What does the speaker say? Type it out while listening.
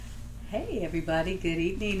Hey everybody, good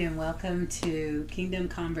evening and welcome to Kingdom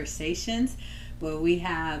Conversations, where we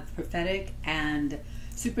have prophetic and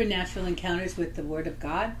supernatural encounters with the Word of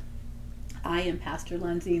God. I am Pastor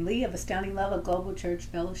Lindsay Lee of Astounding Love Global Church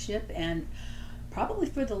Fellowship, and probably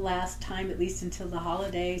for the last time, at least until the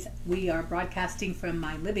holidays, we are broadcasting from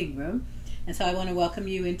my living room. And so I want to welcome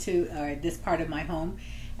you into this part of my home.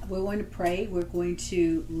 We're going to pray. We're going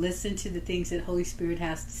to listen to the things that Holy Spirit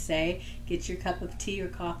has to say. Get your cup of tea or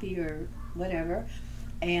coffee or whatever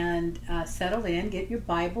and settle in. Get your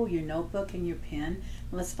Bible, your notebook, and your pen.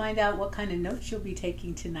 Let's find out what kind of notes you'll be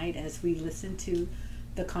taking tonight as we listen to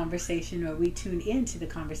the conversation, or we tune into the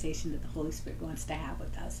conversation that the Holy Spirit wants to have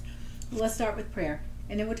with us. Let's start with prayer,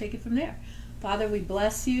 and then we'll take it from there. Father, we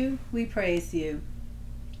bless you. We praise you.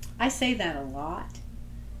 I say that a lot,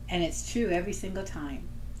 and it's true every single time.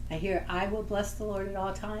 I hear, I will bless the Lord at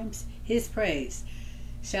all times. His praise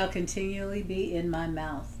shall continually be in my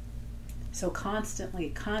mouth. So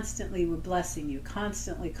constantly we're blessing you.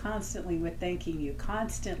 Constantly we're thanking you.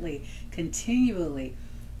 Constantly, continually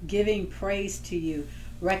giving praise to you,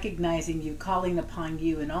 recognizing you, calling upon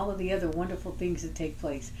you, and all of the other wonderful things that take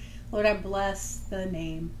place. Lord, I bless the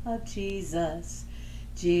name of Jesus.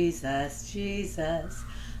 Jesus, Jesus.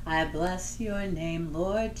 I bless your name,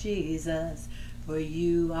 Lord Jesus. For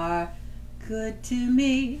you are good to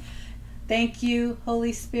me. Thank you,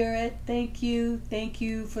 Holy Spirit. Thank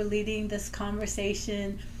you for leading this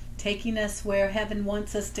conversation, taking us where heaven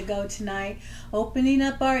wants us to go tonight, opening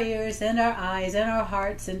up our ears and our eyes and our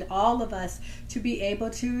hearts and all of us to be able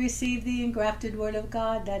to receive the engrafted Word of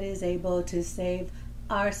God that is able to save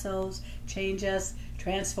our souls, change us,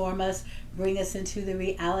 transform us, bring us into the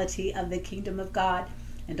reality of the kingdom of God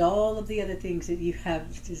and all of the other things that you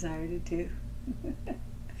have desired to do.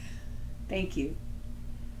 Thank you.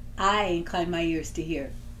 I incline my ears to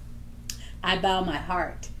hear. I bow my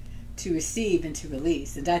heart to receive and to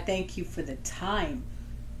release. And I thank you for the time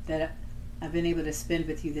that I've been able to spend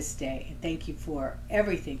with you this day. And thank you for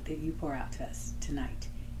everything that you pour out to us tonight.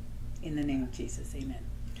 In the name of Jesus, amen.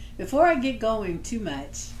 Before I get going too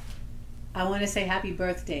much, I want to say happy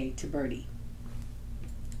birthday to Birdie.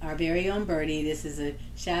 Our very own Birdie. This is a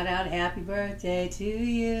shout out. Happy birthday to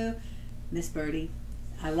you, Miss Birdie.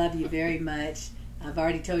 I love you very much. I've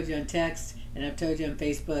already told you on text, and I've told you on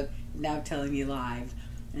Facebook, and now I'm telling you live.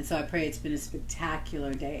 And so I pray it's been a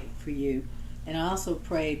spectacular day for you. And I also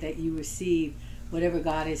pray that you receive whatever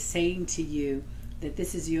God is saying to you, that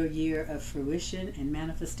this is your year of fruition and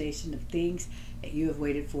manifestation of things that you have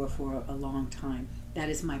waited for a long time. That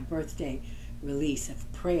is my birthday release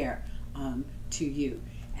of prayer to you.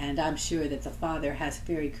 And I'm sure that the Father has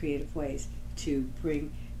very creative ways to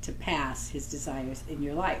bring to pass his desires in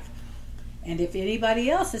your life. And if anybody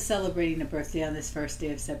else is celebrating a birthday on this first day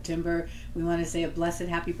of September, we want to say a blessed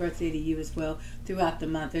happy birthday to you as well throughout the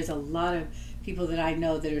month. There's a lot of people that I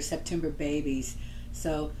know that are September babies.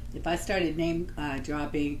 So if I started name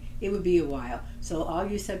dropping, it would be a while. So all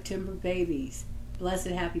you September babies, blessed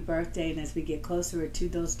happy birthday. And as we get closer to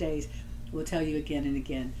those days, we'll tell you again and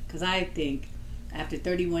again. Because I think after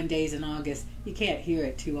 31 days in August, you can't hear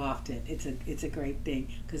it too often. It's a great thing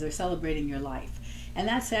because they're celebrating your life. And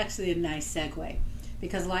that's actually a nice segue,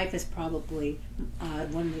 because life is probably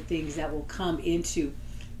one of the things that will come into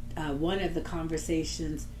one of the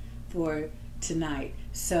conversations for tonight.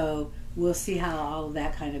 So we'll see how all of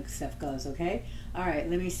that kind of stuff goes, okay? All right,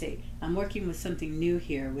 let me see. I'm working with something new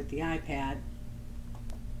here with the iPad.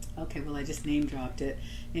 Okay, well, I just name dropped it.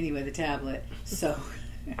 Anyway, the tablet. So,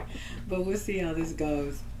 but we'll see how this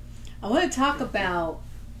goes. I want to talk about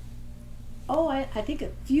I think a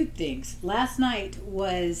few things. Last night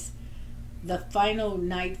was the final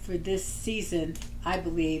night for this season, I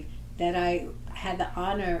believe, that I had the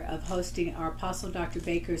honor of hosting our Apostle Dr.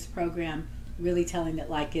 Baker's program, Really Telling It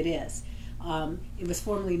Like It Is. It was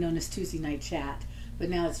formerly known as Tuesday Night Chat, but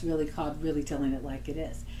now it's really called Really Telling It Like It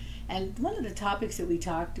Is. And one of the topics that we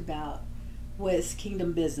talked about was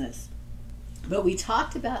kingdom business. But we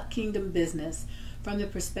talked about kingdom business from the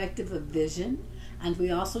perspective of vision, and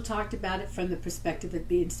we also talked about it from the perspective of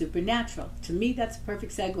being supernatural. To me, that's a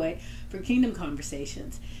perfect segue for kingdom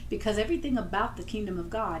conversations, because everything about the kingdom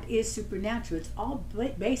of God is supernatural. It's all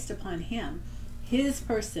based upon Him, His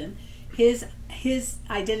person, His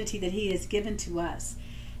identity that He has given to us.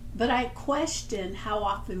 But I question how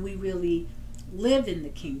often we really live in the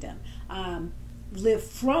kingdom, live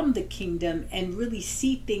from the kingdom, and really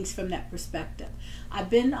see things from that perspective.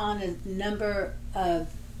 I've been on a number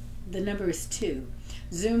of, the number is 2,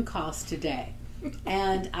 Zoom calls today.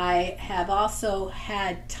 And I have also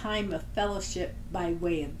had time of fellowship by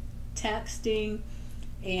way of texting,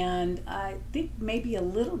 and I think maybe a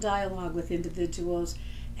little dialogue with individuals.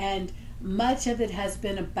 And much of it has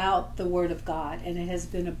been about the Word of God, and it has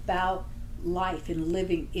been about life and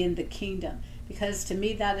living in the kingdom. Because to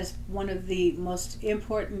me, that is one of the most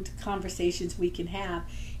important conversations we can have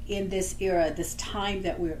in this era, this time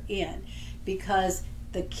that we're in. Because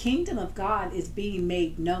the kingdom of God is being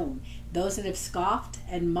made known. Those that have scoffed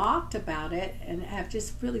and mocked about it and have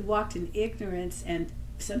just really walked in ignorance and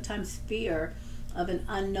sometimes fear of an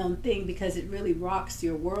unknown thing, because it really rocks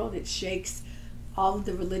your world. It shakes all of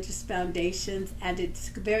the religious foundations, and it's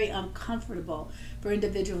very uncomfortable for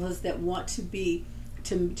individuals that want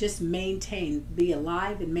to just maintain, be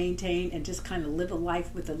alive and maintain, and just kind of live a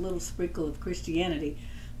life with a little sprinkle of Christianity.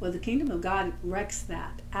 Well, the kingdom of God wrecks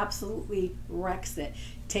that, absolutely wrecks it.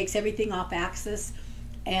 Takes everything off axis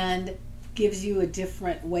and gives you a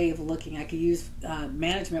different way of looking. I could use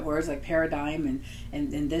management words like paradigm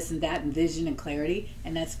and this and that and vision and clarity,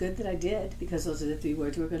 and that's good that I did, because those are the three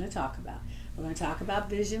words we're going to talk about. We're going to talk about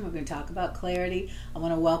vision. We're going to talk about clarity. I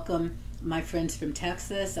want to welcome my friends from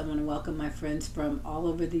Texas. I want to welcome my friends from all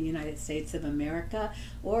over the United States of America,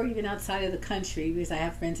 or even outside of the country, because I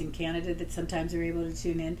have friends in Canada that sometimes are able to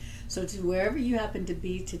tune in. So to wherever you happen to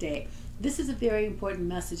be today, this is a very important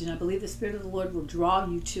message, and I believe the Spirit of the Lord will draw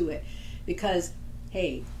you to it, because,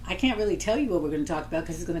 hey, I can't really tell you what we're going to talk about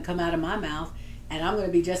because it's going to come out of my mouth, and I'm going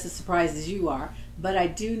to be just as surprised as you are. But I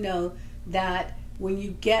do know that when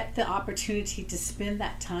you get the opportunity to spend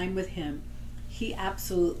that time with Him, He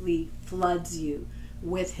absolutely floods you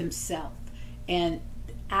with Himself. And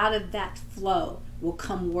out of that flow will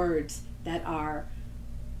come words that are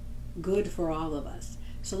good for all of us.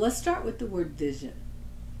 So let's start with the word vision.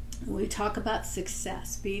 When we talk about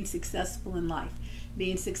success, being successful in life,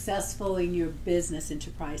 being successful in your business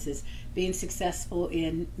enterprises, being successful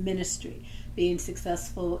in ministry, being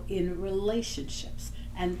successful in relationships,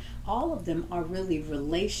 and all of them are really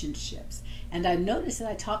relationships. And I notice that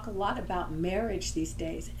I talk a lot about marriage these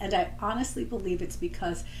days, and I honestly believe it's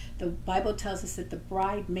because the Bible tells us that the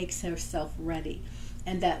bride makes herself ready,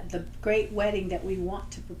 and that the great wedding that we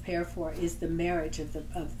want to prepare for is the marriage of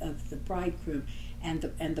the bridegroom and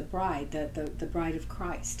the bride, the bride of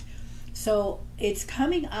Christ. So it's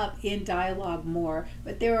coming up in dialogue more,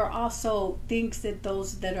 but there are also things that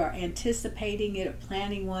those that are anticipating it or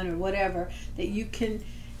planning one or whatever, that you can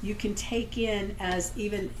take in as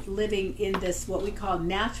even living in this what we call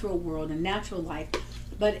natural world and natural life.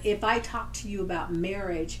 But if I talk to you about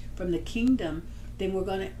marriage from the kingdom, then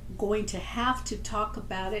we're going to have to talk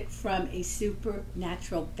about it from a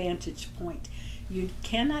supernatural vantage point. You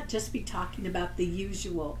cannot just be talking about the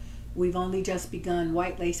usual. We've only just begun,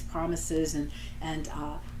 white lace promises and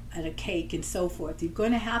a cake and so forth. You're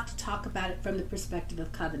going to have to talk about it from the perspective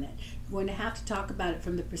of covenant. You're going to have to talk about it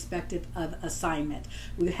from the perspective of assignment.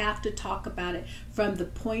 We have to talk about it from the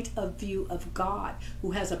point of view of God,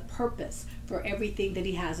 who has a purpose for everything that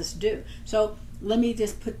He has us do. So let me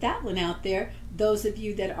just put that one out there. Those of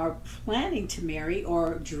you that are planning to marry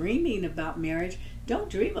or dreaming about marriage, don't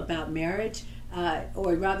dream about marriage,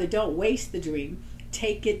 or rather don't waste the dream.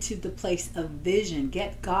 Take it to the place of vision.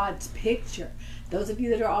 Get God's picture. Those of you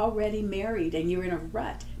that are already married and you're in a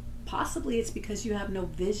rut, possibly it's because you have no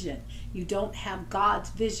vision. You don't have God's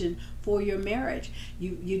vision for your marriage.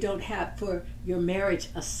 You don't have for your marriage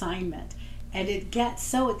assignment. And it gets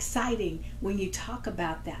so exciting when you talk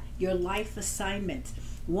about that, your life assignments.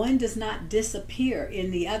 One does not disappear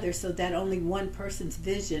in the other so that only one person's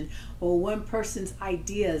vision or one person's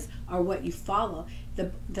ideas are what you follow.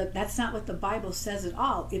 That's not what the Bible says at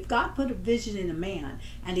all. If God put a vision in a man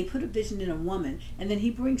and He put a vision in a woman, and then He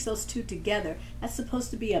brings those two together, that's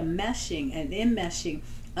supposed to be a meshing, an enmeshing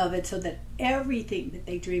of it, so that everything that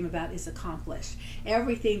they dream about is accomplished.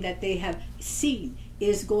 Everything that they have seen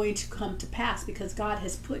is going to come to pass, because God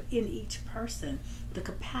has put in each person the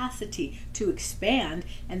capacity to expand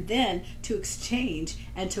and then to exchange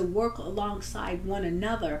and to work alongside one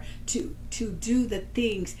another to do the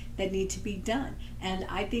things that need to be done. And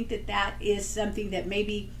I think that is something that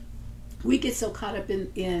maybe we get so caught up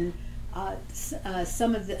in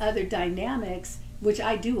some of the other dynamics, which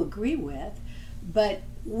I do agree with, but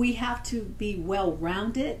we have to be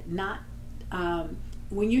well-rounded. Not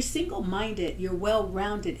when you're single-minded, you're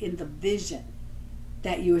well-rounded in the vision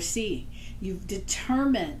that you're seeing. You've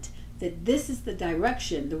determined that this is the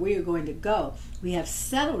direction that we are going to go. We have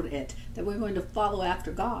settled it, that we're going to follow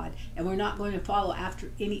after God, and we're not going to follow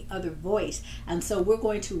after any other voice. And so we're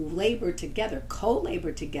going to labor together,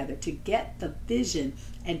 co-labor together, to get the vision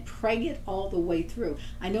and pray it all the way through.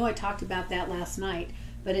 I know I talked about that last night,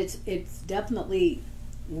 but it's definitely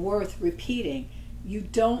worth repeating. You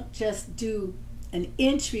don't just do an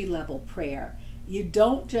entry level prayer. You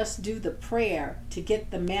don't just do the prayer to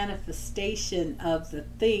get the manifestation of the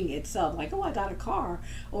thing itself, like, oh, I got a car,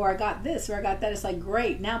 or I got this, or I got that. It's like,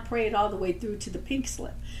 great, now pray it all the way through to the pink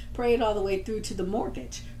slip. Pray it all the way through to the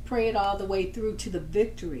mortgage. Pray it all the way through to the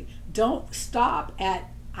victory. Don't stop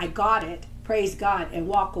at, I got it, praise God, and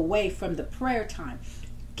walk away from the prayer time.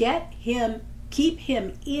 Keep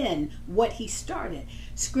him in what he started.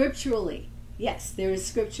 Scripturally, yes, there is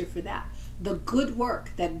scripture for that. The good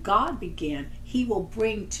work that God began, he will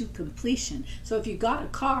bring to completion. So if you got a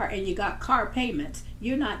car and you got car payments,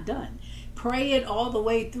 you're not done. Pray it all the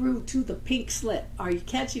way through to the pink slip. Are you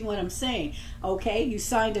catching what I'm saying? Okay, you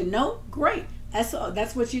signed a note, great.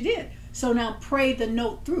 That's what you did. So now pray the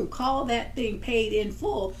note through. Call that thing paid in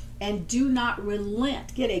full, and do not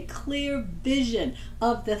relent. Get a clear vision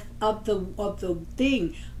of the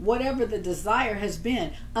thing, whatever the desire has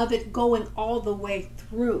been, of it going all the way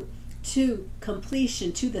through to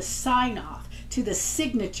completion, to the sign off, to the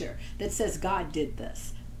signature that says God did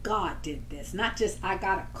this. God did this. Not just I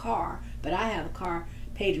got a car, but I have a car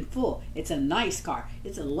paid in full. It's a nice car.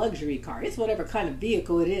 It's a luxury car. It's whatever kind of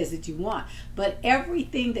vehicle it is that you want. But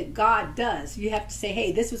everything that God does, you have to say,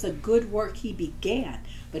 hey, this was a good work he began,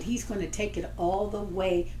 but he's going to take it all the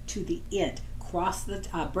way to the end.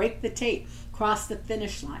 Break the tape, cross the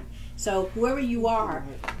finish line. So whoever you are,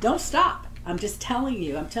 don't stop. I'm just telling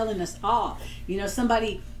you. I'm telling us all. You know,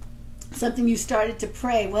 something you started to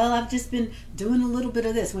pray. Well, I've just been doing a little bit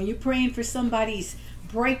of this. When you're praying for somebody's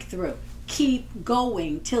breakthrough, keep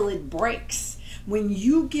going till it breaks. When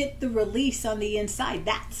you get the release on the inside,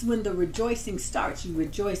 that's when the rejoicing starts. You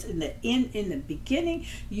rejoice in the beginning,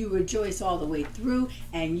 you rejoice all the way through,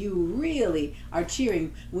 and you really are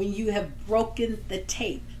cheering when you have broken the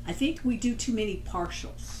tape. I think we do too many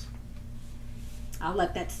partials. I'll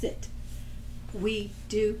let that sit. We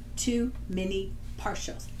do too many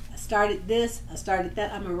partials. I started this, I started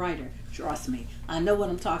that. I'm a writer. Trust me. I know what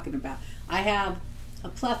I'm talking about. I have a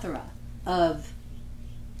plethora of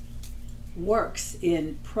works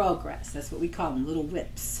in progress. That's what we call them, little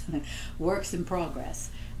whips. Works in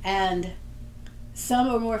progress. And some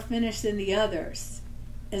are more finished than the others.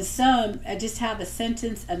 And some, I just have a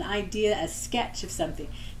sentence, an idea, a sketch of something.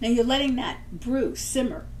 Now you're letting that brew,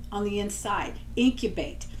 simmer on the inside,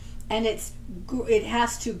 incubate. And it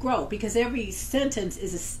has to grow, because every sentence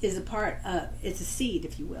is a part of, it's a seed,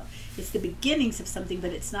 if you will. It's the beginnings of something,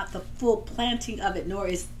 but it's not the full planting of it, nor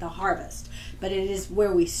is the harvest. But it is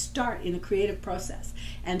where we start in the creative process.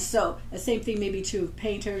 And so the same thing may be true of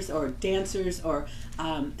painters or dancers or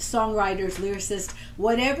songwriters, lyricists,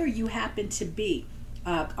 whatever you happen to be,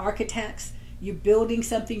 architects. You're building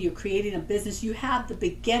something, you're creating a business, you have the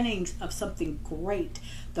beginnings of something great.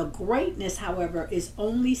 The greatness, however, is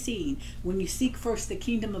only seen when you seek first the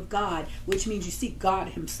kingdom of God, which means you seek God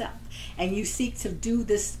himself. And you seek to do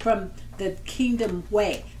this from the kingdom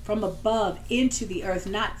way, from above into the earth,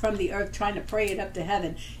 not from the earth trying to pray it up to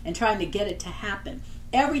heaven and trying to get it to happen.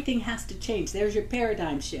 Everything has to change. There's your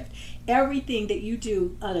paradigm shift. Everything that you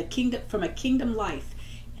do on a kingdom, from a kingdom life,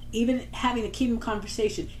 even having a kingdom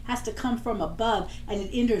conversation, has to come from above, and it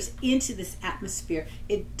enters into this atmosphere.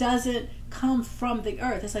 It doesn't come from the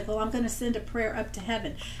earth. It's like, well, I'm going to send a prayer up to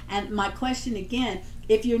heaven. And my question again,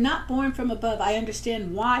 if you're not born from above, I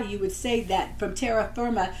understand why you would say that, from terra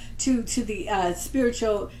firma to the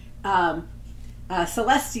spiritual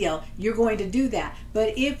celestial, you're going to do that.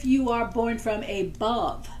 But if you are born from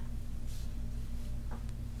above,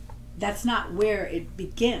 that's not where it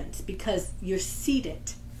begins, because you're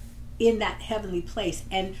seated in that heavenly place,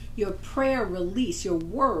 and your prayer release, your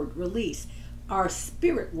word release, are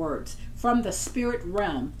spirit words from the spirit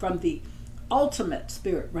realm, from the ultimate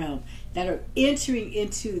spirit realm, that are entering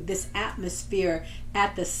into this atmosphere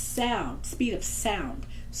at the speed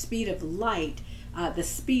of light, the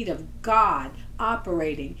speed of God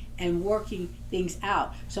operating and working things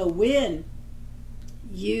out. So when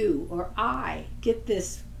you or I get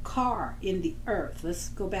this car in the earth, let's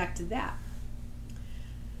go back to that.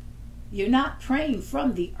 You're not praying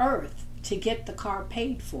from the earth to get the car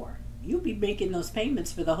paid for. You'll be making those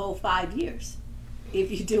payments for the whole 5 years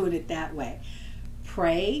if you're doing it that way.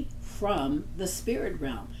 Pray from the spirit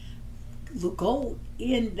realm. Go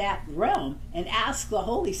in that realm and ask the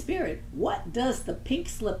Holy Spirit, what does the pink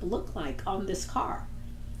slip look like on this car?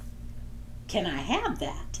 Can I have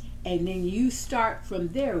that? And then you start from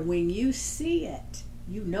there. When you see it,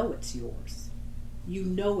 you know it's yours. You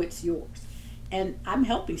know it's yours. And I'm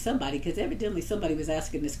helping somebody, because evidently somebody was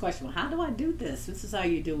asking this question. Well, how do I do this? This is how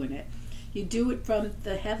you're doing it. You do it from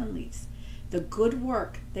the heavenlies. The good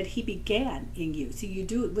work that he began in you. See, you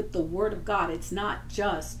do it with the word of God. It's not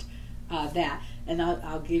just that. And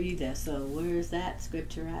I'll give you this. So where's that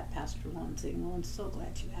scripture at, Pastor Lonzy? Well, I'm so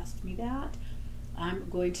glad you asked me that. I'm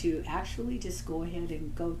going to actually just go ahead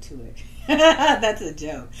and go to it. That's a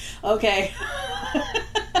joke. Okay.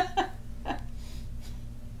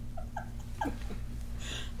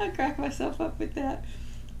 I crack myself up with that.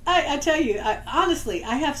 I tell you, honestly,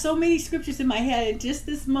 I have so many scriptures in my head in just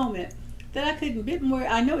this moment that I couldn't bit more.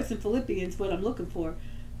 I know it's in Philippians what I'm looking for,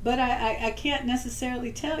 but I can't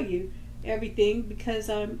necessarily tell you everything because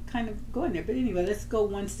I'm kind of going there. But anyway, let's go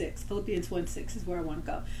 1:6. Philippians 1:6 is where I want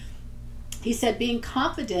to go. He said, being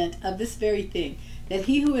confident of this very thing, that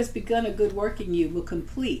he who has begun a good work in you will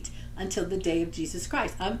complete until the day of Jesus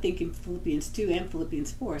Christ. I'm thinking Philippians 2 and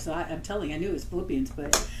Philippians 4, so I'm telling you, I knew it was Philippians,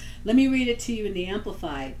 but let me read it to you in the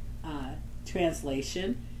Amplified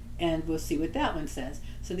translation, and we'll see what that one says.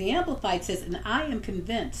 So the Amplified says, and I am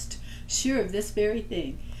convinced, sure of this very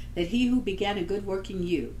thing, that he who began a good work in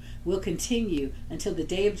you will continue until the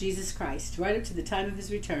day of Jesus Christ, right up to the time of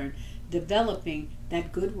his return, developing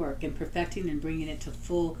that good work and perfecting and bringing it to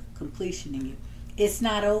full completion in you. It's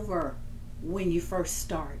not over when you first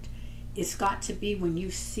start. It's got to be when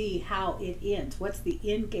you see how it ends. What's the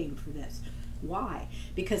end game for this? Why?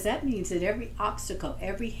 Because that means that every obstacle,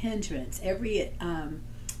 every hindrance, every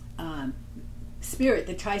spirit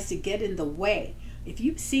that tries to get in the way, if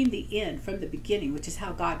you've seen the end from the beginning, which is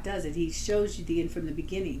how God does it, he shows you the end from the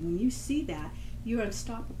beginning. When you see that, you're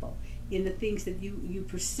unstoppable in the things that you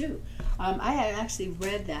pursue. I had actually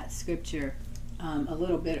read that scripture a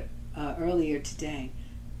little bit earlier today,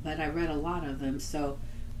 but I read a lot of them, so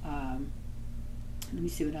let me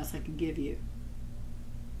see what else I can give you.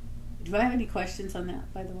 Do I have any questions on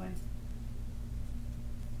that, by the way?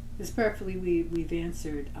 Because prayerfully we've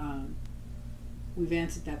answered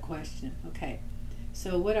that question. Okay.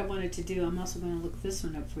 So what I wanted to do, I'm also going to look this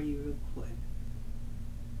one up for you real quick.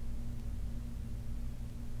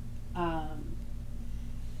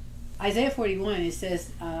 Isaiah 41, it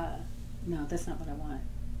says, no, that's not what I want.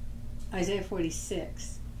 Isaiah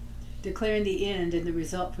 46, declaring the end and the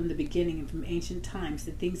result from the beginning and from ancient times,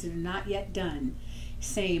 the things that are not yet done,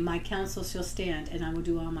 saying, my counsel shall stand, and I will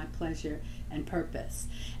do all my pleasure and purpose.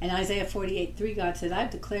 And Isaiah 48:3, God said, I've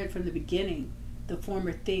declared from the beginning the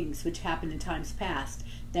former things which happened in times past,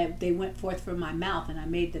 that they went forth from my mouth, and I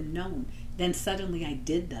made them known. Then suddenly I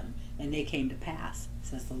did them, and they came to pass,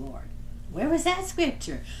 says the Lord. Where was that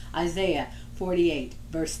scripture? Isaiah 48,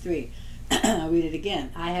 verse 3. I'll read it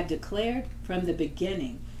again. I have declared from the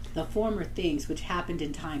beginning the former things which happened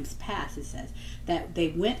in times past, it says, that they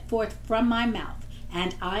went forth from my mouth,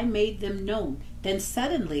 and I made them known. Then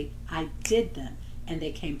suddenly I did them, and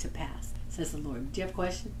they came to pass, says the Lord. Do you have a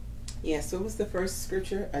question? Yes, what was the first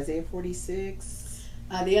scripture? Isaiah 46?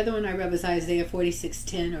 The other one I read was Isaiah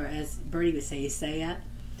 46:10, or as Bertie would say, Isaiah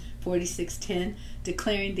 46:10,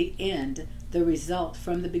 declaring the end, the result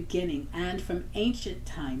from the beginning and from ancient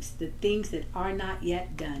times, the things that are not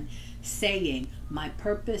yet done, saying, my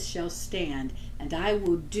purpose shall stand, and I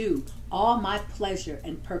will do all my pleasure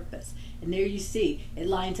and purpose. And there you see, it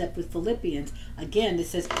lines up with Philippians. Again, it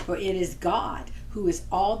says, for it is God who is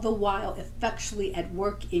all the while effectually at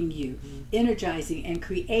work in you, energizing and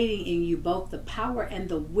creating in you both the power and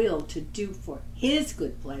the will to do for his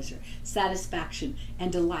good pleasure, satisfaction,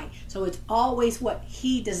 and delight. So it's always what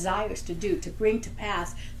he desires to do, to bring to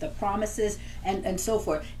pass the promises and so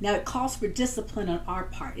forth. Now it calls for discipline on our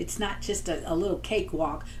part. It's not just a little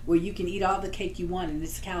cakewalk where you can eat all the cake you want and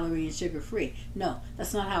it's calorie and sugar free. No,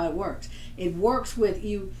 that's not how it works. It works with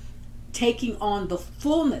you taking on the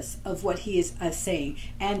fullness of what he is saying,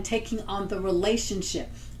 and taking on the relationship,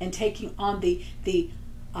 and taking on the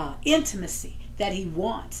intimacy that he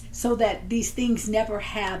wants, so that these things never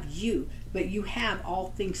have you, but you have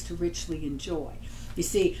all things to richly enjoy. You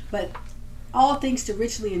see, but all things to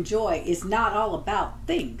richly enjoy is not all about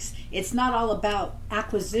things. It's not all about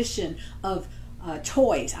acquisition of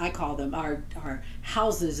toys, I call them, our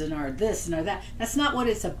houses and our this and our that. That's not what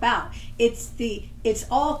it's about. It's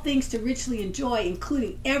all things to richly enjoy,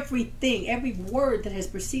 including everything, every word that has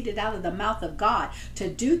proceeded out of the mouth of God, to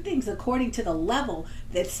do things according to the level,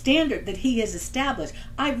 that standard that he has established.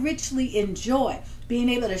 I richly enjoy being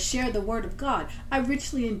able to share the word of God. I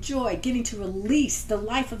richly enjoy getting to release the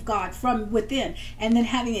life of God from within, and then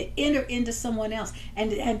having it enter into someone else,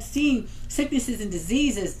 and seeing sicknesses and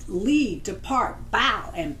diseases leave, depart,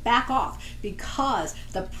 bow, and back off, because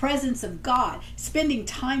the presence of God, spending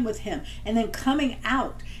time with him, and then coming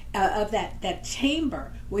out of that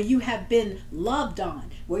chamber where you have been loved on,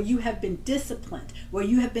 where you have been disciplined, where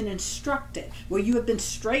you have been instructed, where you have been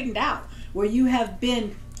straightened out, where you have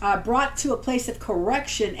been brought to a place of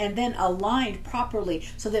correction and then aligned properly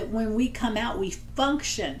so that when we come out, we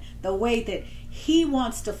function the way that he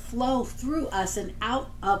wants to flow through us and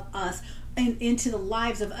out of us and into the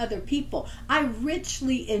lives of other people. I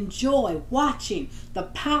richly enjoy watching the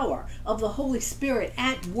power of the Holy Spirit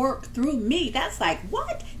at work through me. That's like,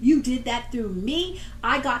 what? You did that through me?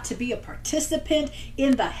 I got to be a participant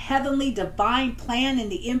in the heavenly divine plan and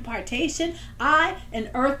the impartation. I, an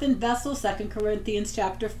earthen vessel, 2 Corinthians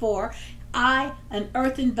chapter 4, I, an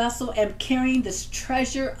earthen vessel, am carrying this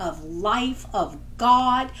treasure of life of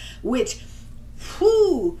God, which,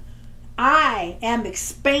 I am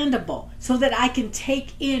expandable so that I can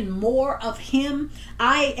take in more of him.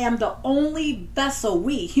 I am the only vessel,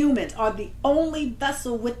 we humans are the only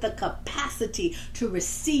vessel with the capacity to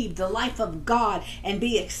receive the life of God and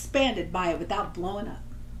be expanded by it without blowing up.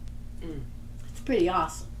 It's pretty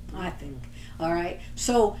awesome, I think. All right.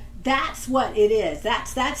 So that's what it is.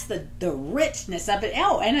 That's the richness of it.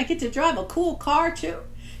 Oh, and I get to drive a cool car too.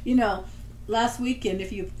 You know, last weekend,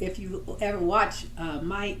 if you ever watch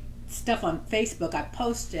my stuff on Facebook, I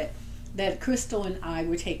posted that Crystal and I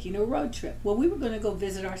were taking a road trip. Well, we were going to go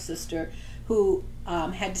visit our sister who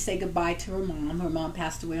had to say goodbye to her mom. Her mom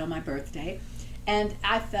passed away on my birthday. And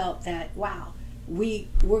I felt that, wow, we're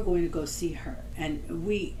going to go see her. And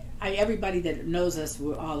everybody that knows us,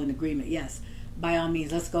 we're all in agreement. Yes, by all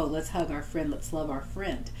means, let's go. Let's hug our friend. Let's love our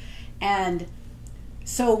friend. And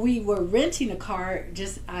so we were renting a car,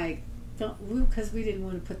 because we didn't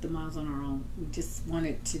want to put the miles on our own. We just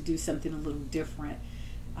wanted to do something a little different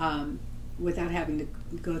without having to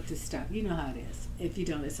go through stuff. You know how it is. If you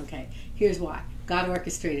don't, it's okay. Here's why. God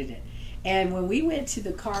orchestrated it. And when we went to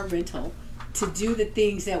the car rental to do the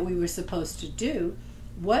things that we were supposed to do,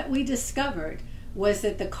 what we discovered was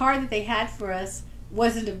that the car that they had for us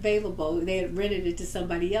wasn't available. They had rented it to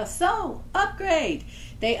somebody else. So, upgrade.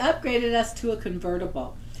 They upgraded us to a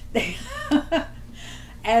convertible.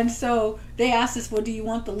 And so they asked us, well, do you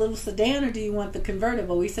want the little sedan or do you want the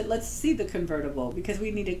convertible? We said, let's see the convertible because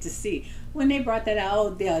we needed to see. When they brought that out, oh,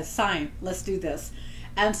 the sign, let's do this.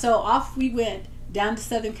 And so off we went down to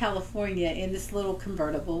Southern California in this little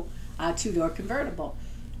convertible, two-door convertible.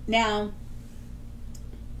 Now,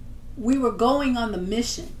 we were going on the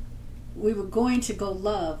mission. We were going to go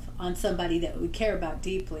love on somebody that we care about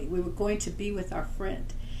deeply. We were going to be with our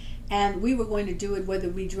friend. And we were going to do it whether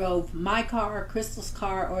we drove my car, Crystal's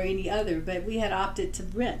car, or any other. But we had opted to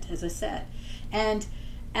rent, as I said. And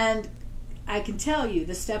I can tell you,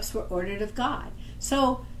 the steps were ordered of God.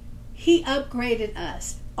 So he upgraded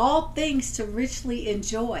us. All things to richly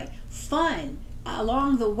enjoy. Fun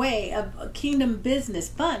along the way of kingdom business.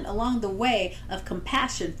 Fun along the way of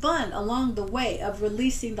compassion. Fun along the way of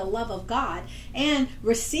releasing the love of God. And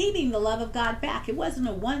receiving the love of God back. It wasn't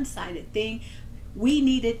a one-sided thing. We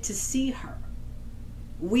needed to see her.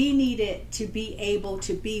 We needed to be able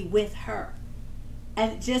to be with her.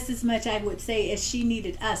 And just as much, I would say, as she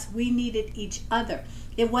needed us, we needed each other.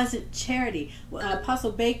 It wasn't charity.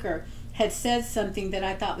 Apostle Baker had said something that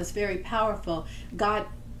I thought was very powerful. God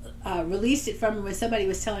released it from her when somebody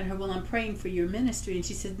was telling her, well, I'm praying for your ministry. And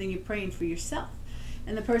she said, then you're praying for yourself.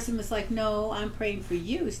 And the person was like, no, I'm praying for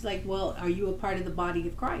you. She's like, well, are you a part of the body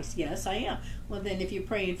of Christ? Yes, I am. Well, then if you're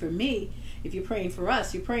praying for me, if you're praying for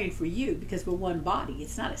us, you're praying for you because we're one body.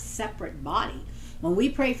 It's not a separate body. When we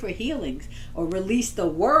pray for healings or release the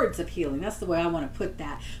words of healing, that's the way I want to put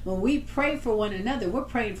that. When we pray for one another, we're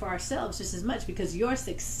praying for ourselves just as much because your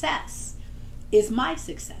success is my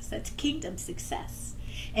success. That's kingdom success.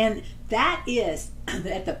 And that is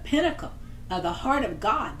at the pinnacle of the heart of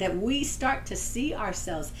God, that we start to see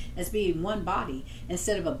ourselves as being one body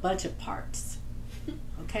instead of a bunch of parts.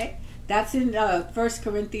 Okay? That's in 1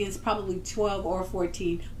 Corinthians probably 12 or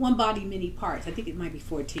 14. One body, many parts. I think it might be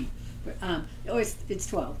 14. Or it's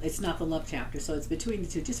 12. It's not the love chapter, so it's between the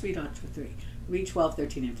two. Just read on to 3. Read 12,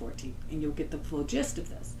 13, and 14, and you'll get the full gist of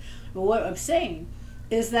this. But what I'm saying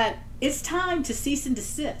is that it's time to cease and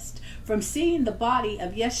desist from seeing the body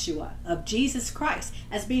of Yeshua, of Jesus Christ,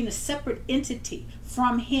 as being a separate entity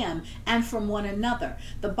from him and from one another.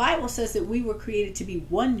 The Bible says that we were created to be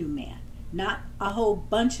one new man, not a whole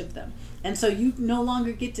bunch of them. And so you no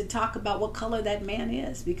longer get to talk about what color that man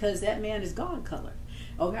is, because that man is God color.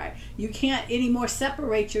 Okay, you can't anymore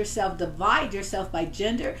separate yourself, divide yourself by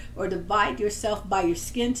gender, or divide yourself by your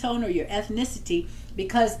skin tone or your ethnicity,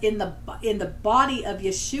 because in the body of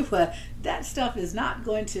Yeshua, that stuff is not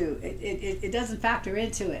going to, it doesn't factor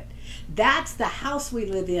into it. That's the house we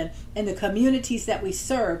live in and the communities that we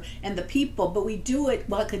serve and the people, but we do it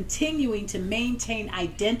while continuing to maintain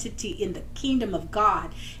identity in the kingdom of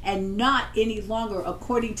God and not any longer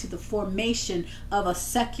according to the formation of a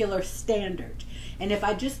secular standard. And if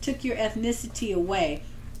I just took your ethnicity away,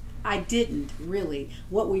 I didn't really.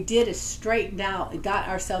 What we did is straightened out and got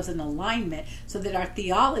ourselves in alignment so that our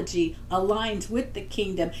theology aligns with the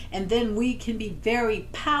kingdom, and then we can be very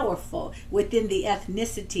powerful within the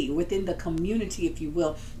ethnicity, within the community, if you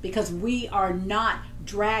will, because we are not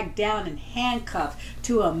dragged down and handcuffed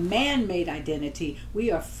to a man-made identity.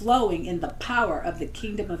 We are flowing in the power of the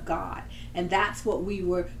kingdom of God, and that's what we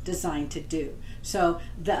were designed to do. So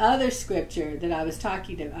the other scripture that I was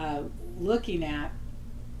looking at,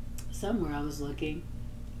 somewhere I was looking,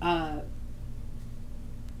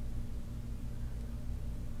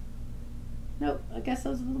 nope, I guess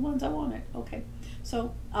those were the ones I wanted. Okay,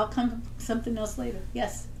 so I'll come to something else later.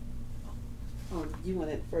 Yes. You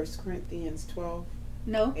wanted 1 Corinthians 12,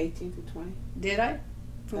 no, 18 through 20. Did I?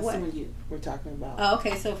 For That's what? the one you were talking about. Oh,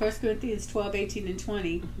 okay, so 1 Corinthians 12, 18, and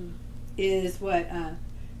 20 is what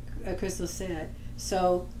Crystal said.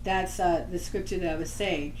 So that's the scripture that I was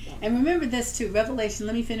saying. And remember this too, Revelation,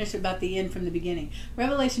 let me finish about the end from the beginning.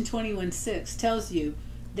 Revelation 21:6 tells you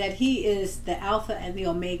that he is the Alpha and the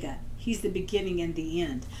Omega. He's the beginning and the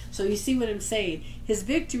end. So you see what I'm saying? His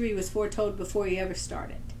victory was foretold before he ever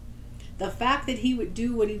started. The fact that he would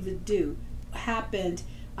do what he would do happened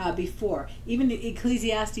before. Even in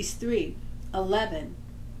Ecclesiastes 3:11,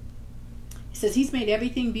 it says he's made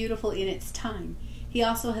everything beautiful in its time. He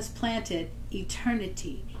also has planted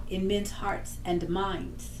eternity in men's hearts and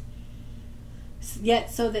minds. Yet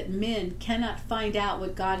so that men cannot find out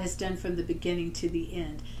what God has done from the beginning to the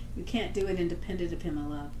end. You can't do it independent of him, my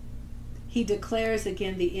love. He declares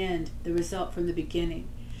again the end, the result from the beginning.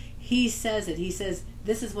 He says it. He says,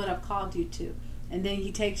 this is what I've called you to. And then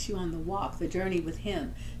he takes you on the walk, the journey with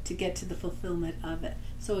him to get to the fulfillment of it.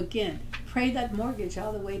 So again, pray that mortgage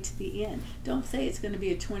all the way to the end. Don't say it's going to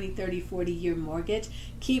be a 20, 30, 40-year mortgage.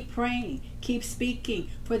 Keep praying. Keep speaking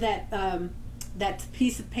for that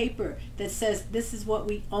piece of paper that says this is what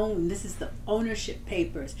we own. This is the ownership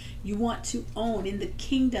papers. You want to own. In the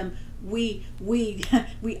kingdom, we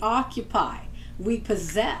occupy. We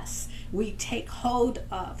possess. We take hold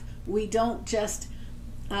of. We don't just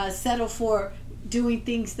settle for doing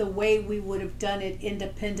things the way we would have done it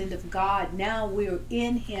independent of God. Now we're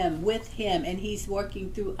in him, with him, and he's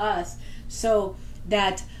working through us so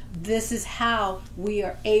that this is how we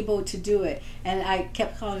are able to do it. And I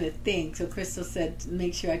kept calling it a thing. So Crystal said,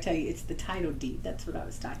 make sure I tell you, it's the title deed. That's what I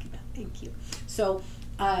was talking about. Thank you. So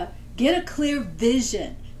get a clear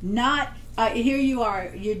vision. Not, here you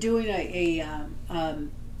are, you're doing a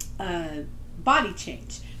body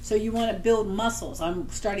change. So you want to build muscles. I'm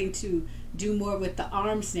starting to do more with the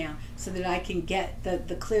arms now so that I can get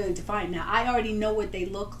the clearly defined. Now I already know what they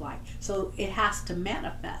look like, so it has to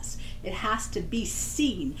manifest. It has to be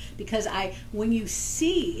seen, because when you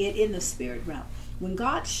see it in the spirit realm, when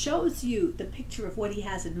God shows you the picture of what he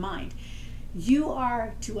has in mind, you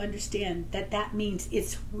are to understand that means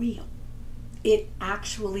it's real. It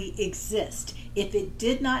actually exists. If it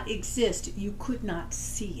did not exist, you could not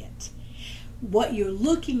see it. What you're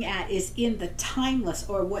looking at is in the timeless,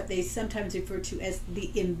 or what they sometimes refer to as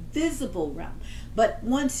the invisible realm. But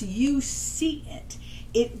once you see it,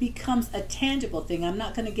 it becomes a tangible thing. I'm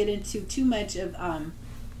not going to get into too much of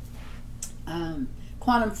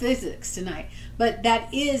quantum physics tonight, but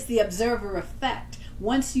that is the observer effect.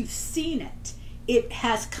 Once you've seen it, it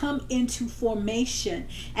has come into formation,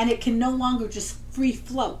 and it can no longer just free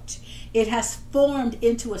float. It has formed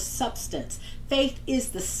into a substance. Faith is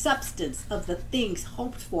the substance of the things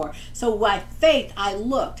hoped for. So by faith I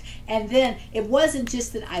looked, and then it wasn't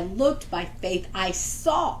just that I looked by faith, I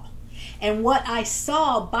saw. And what I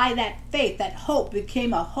saw by that faith, that hope,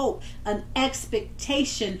 became a hope, an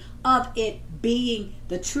expectation of it being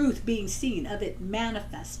the truth being seen, of it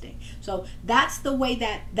manifesting. So that's the way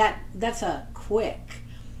that's a quick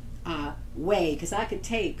way, because I could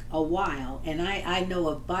take a while, and I know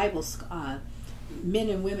of Bible men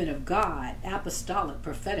and women of God, apostolic,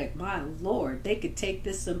 prophetic, my Lord, they could take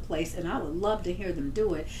this someplace, and I would love to hear them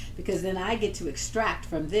do it, because then I get to extract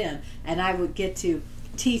from them, and I would get to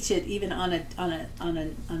teach it even on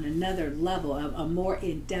another level, a more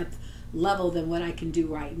in-depth level than what I can do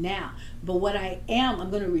right now. But what I'm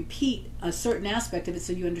going to repeat a certain aspect of it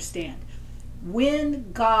so you understand.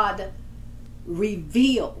 when God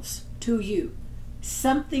reveals to you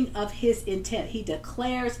something of his intent, he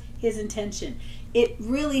declares his intention, it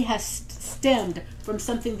really has stemmed from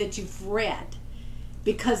something that you've read,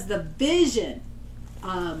 because the vision,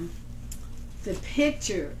 the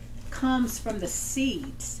picture comes from the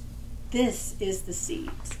seeds. This is the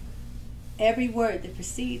seeds. Every word that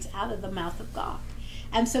proceeds out of the mouth of God.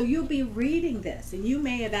 And so you'll be reading this, and you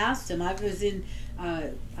may have asked him. I was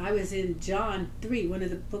in John 3, one of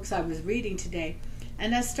the books I was reading today,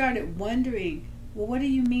 and I started wondering, well, what do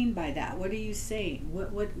you mean by that? What are you saying?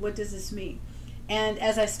 What does this mean? And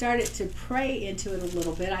as I started to pray into it a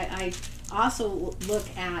little bit, I also look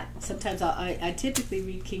at, sometimes I typically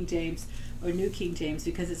read King James or New King James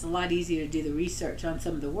because it's a lot easier to do the research on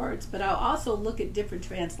some of the words, but I'll also look at different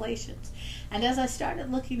translations. And as I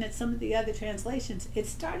started looking at some of the other translations, it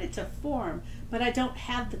started to form, but I don't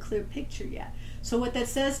have the clear picture yet. So what that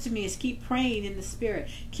says to me is keep praying in the Spirit.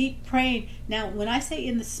 Keep praying. Now, when I say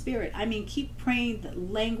in the Spirit, I mean keep praying the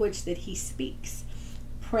language that he speaks.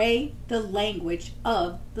 Pray the language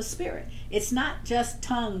of the Spirit. It's not just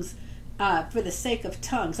tongues for the sake of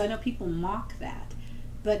tongues. I know people mock that,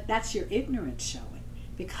 but that's your ignorance showing,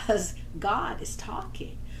 because God is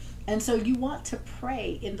talking. And so you want to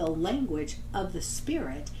pray in the language of the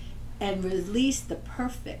Spirit and release the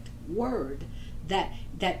perfect word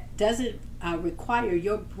that doesn't require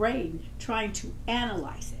your brain trying to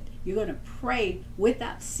analyze it. You're going to pray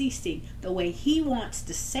without ceasing the way he wants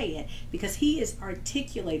to say it, because he is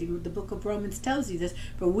articulating. The book of Romans tells you this,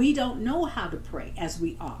 for we don't know how to pray as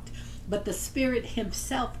we ought. But the Spirit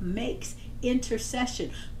himself makes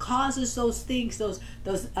intercession, causes those things, those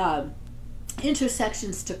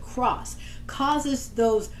intersections to cross, causes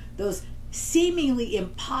those seemingly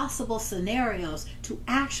impossible scenarios to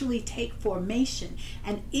actually take formation.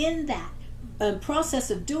 And in that process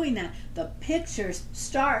of doing that, the pictures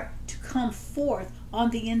start to come forth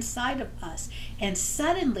on the inside of us. And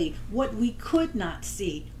suddenly, what we could not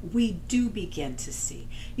see, we do begin to see.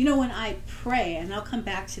 You know, when I pray, and I'll come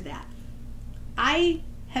back to that, I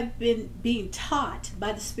have been being taught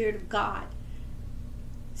by the Spirit of God,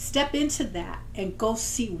 step into that and go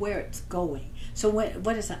see where it's going. So what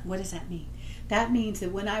does that mean? That means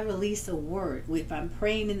that when I release a word, if I'm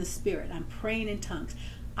praying in the Spirit, I'm praying in tongues,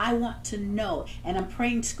 I want to know, and I'm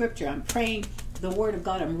praying scripture, I'm praying the word of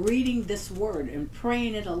God, I'm reading this word and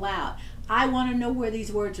praying it aloud. I want to know where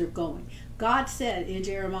these words are going. God said in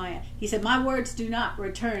Jeremiah, he said, my words do not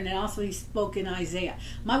return, and also he spoke in Isaiah,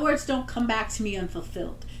 my words don't come back to me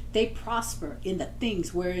unfulfilled. They prosper in the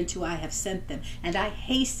things whereinto I have sent them. And I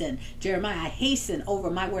hasten, Jeremiah, I hasten over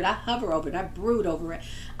my word. I hover over it. I brood over it.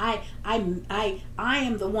 I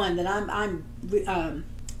am the one that I'm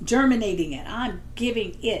germinating it. I'm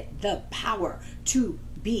giving it the power to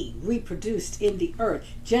be reproduced in the earth.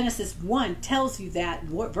 Genesis 1 tells you that,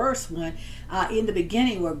 verse 1, in the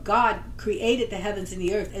beginning, where God created the heavens and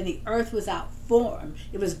the earth was out form.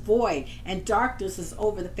 It was void, and darkness was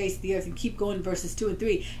over the face of the earth. And keep going, verses 2 and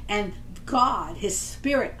 3. And God, his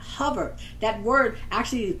Spirit hovered. That word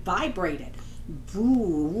actually vibrated.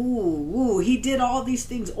 Woo, woo, woo. He did all these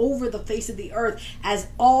things over the face of the earth as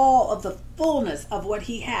all of the fullness of what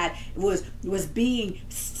he had was being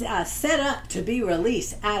set up to be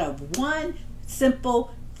released out of one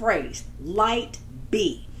simple phrase, light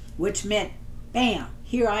be, which meant, bam,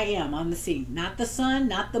 here I am on the scene. Not the sun,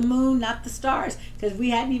 not the moon, not the stars, because we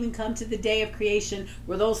hadn't even come to the day of creation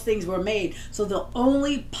where those things were made. So the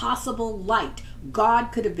only possible light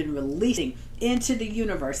God could have been releasing into the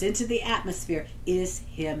universe, into the atmosphere, is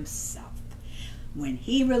himself. When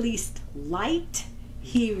he released light,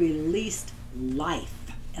 he released life,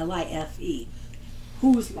 L-I-F-E.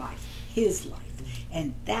 Whose life? His life.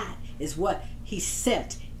 And that is what he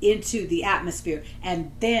sent into the atmosphere.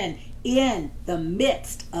 And then in the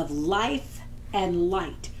midst of life and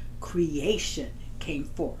light, creation came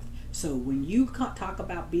forth. So when you talk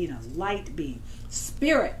about being a light being,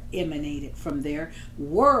 spirit emanated from there,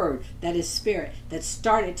 word that is spirit that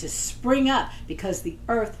started to spring up because the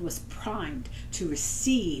earth was primed to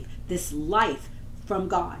receive this life from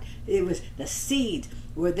God. It was the seeds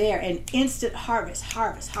were there, and instant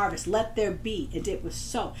harvest, let there be. And it was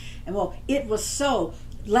so. And well, it was so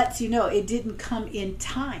lets you know it didn't come in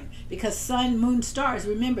time, because sun, moon, stars,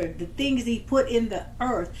 remember the things he put in the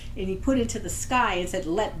earth and he put into the sky and said,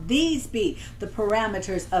 let these be the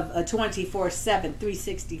parameters of a 24/7,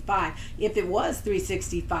 365. If it was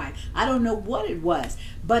 365, I don't know what it was,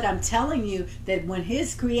 but I'm telling you that when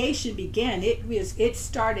his creation began, it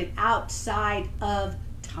started outside of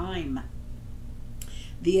time.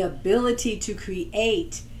 The ability to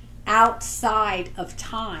create outside of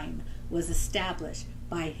time was established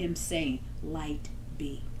by him saying, "Light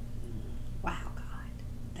be." Wow, God,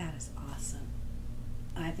 that is awesome.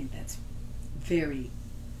 I think that's very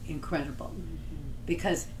incredible,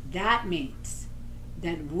 because that means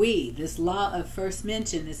that we, this law of first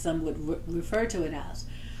mention, as some would refer to it as,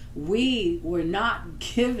 we were not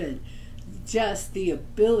given just the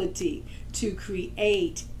ability to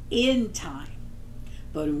create in time,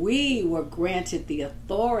 but we were granted the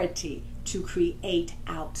authority to create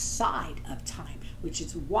outside of time, which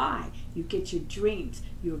is why you get your dreams,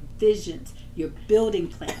 your visions, your building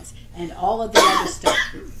plans, and all of the other stuff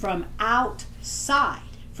from outside,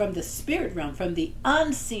 from the spirit realm, from the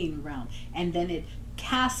unseen realm, and then it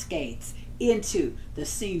cascades into the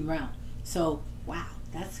seen realm. So, wow,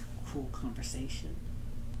 that's a cool conversation.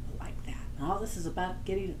 I like that. And all this is about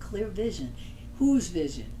getting a clear vision. Whose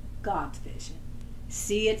vision? God's vision.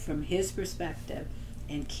 See it from his perspective,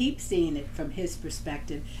 and keep seeing it from his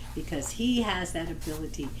perspective, because he has that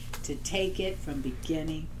ability to take it from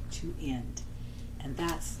beginning to end. And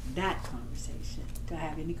that's that conversation. Do I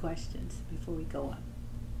have any questions before we go on?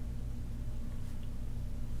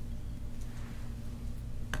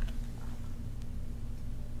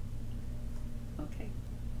 Okay,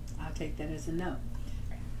 I'll take that as a no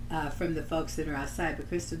from the folks that are outside. But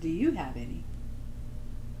Crystal, do you have any?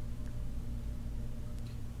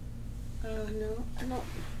 No, I don't.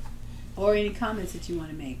 Or any comments that you want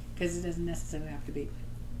to make, because it doesn't necessarily have to be.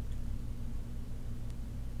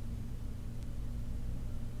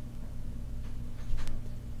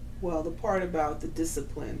 Well, the part about the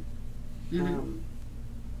discipline. Mm-hmm.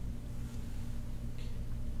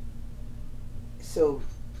 So,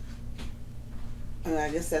 and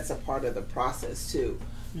I guess that's a part of the process too.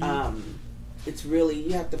 Mm-hmm. It's really,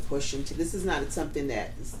 you have to push into. This is not something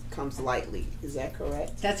that comes lightly. Is that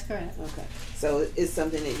correct? That's correct. Okay. So it's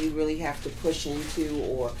something that you really have to push into,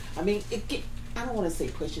 or I mean, I don't want to say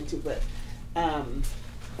push into, but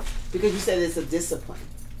because you said it's a discipline.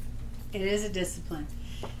 It is a discipline.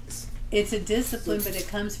 It's a discipline, but it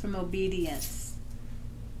comes from obedience.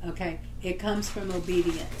 Okay? It comes from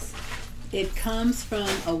obedience. It comes from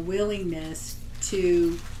a willingness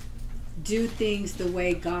to do things the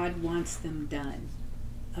way God wants them done.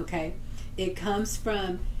 Okay? It comes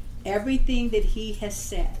from everything that he has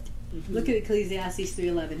said. Mm-hmm. Look at Ecclesiastes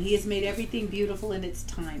 3:11. He has made everything beautiful in its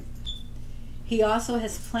time. He also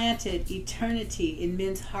has planted eternity in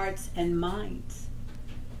men's hearts and minds.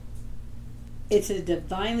 It's a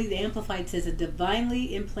divinely, the Amplified says, a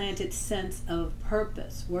divinely implanted sense of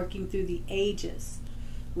purpose working through the ages,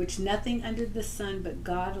 which nothing under the sun but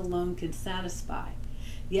God alone can satisfy.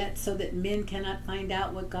 Yet so that men cannot find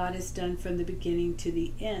out what God has done from the beginning to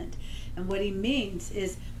the end. And what he means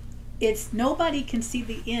is, it's nobody can see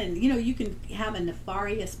the end. You know, you can have a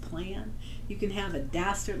nefarious plan. You can have a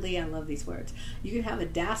dastardly, I love these words, you can have a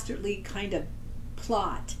dastardly kind of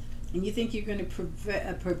plot, and you think you're going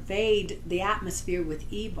to pervade the atmosphere with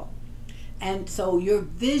evil. And so your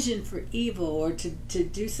vision for evil, or to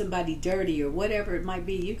do somebody dirty, or whatever it might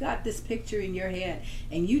be, you got this picture in your head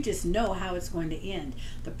and you just know how it's going to end.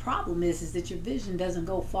 The problem is that your vision doesn't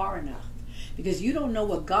go far enough, because you don't know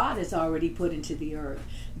what God has already put into the earth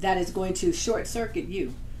that is going to short circuit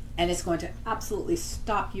you, and it's going to absolutely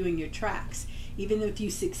stop you in your tracks. Even if you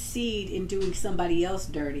succeed in doing somebody else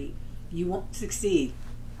dirty, you won't succeed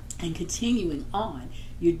in continuing on.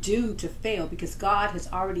 You're doomed to fail, because God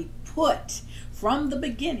has already put, from the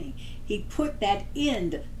beginning, he put that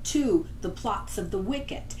end to the plots of the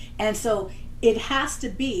wicked. And so it has to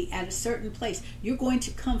be at a certain place. You're going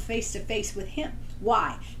to come face to face with him.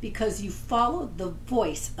 Why? Because you followed the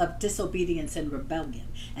voice of disobedience and rebellion.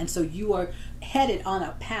 And so you are headed on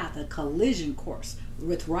a path, a collision course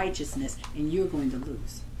with righteousness, and you're going to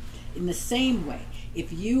lose. In the same way,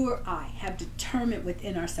 if you or I have determined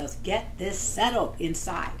within ourselves, get this settled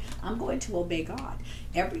inside, I'm going to obey God.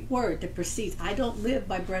 Every word that proceeds, I don't live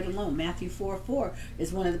by bread alone. Matthew 4:4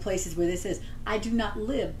 is one of the places where this says, I do not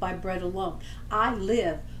live by bread alone. I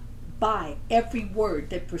live by every word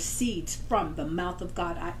that proceeds from the mouth of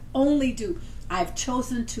God. I only do. I've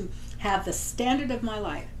chosen to have the standard of my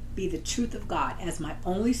life be the truth of God as my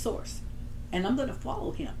only source. And I'm going to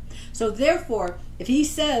follow him. So therefore, if he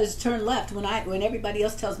says turn left when everybody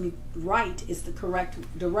else tells me right is the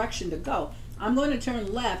correct direction to go, I'm going to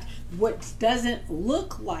turn left, what doesn't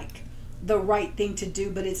look like the right thing to do,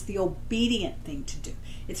 but it's the obedient thing to do.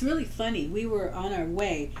 It's really funny. We were on our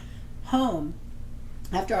way home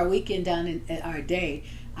after our weekend down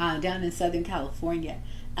in Southern California,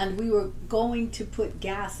 and we were going to put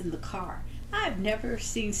gas in the car. I've never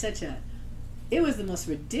seen it was the most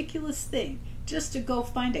ridiculous thing just to go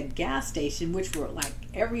find a gas station, which were like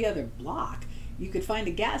every other block. You could find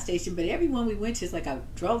a gas station, but everyone we went to is like I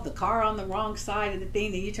drove the car on the wrong side of the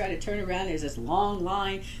thing. Then you try to turn around, there's this long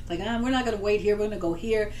line. It's like, we're not going to wait here. We're going to go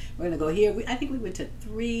here. We're going to go here. I think we went to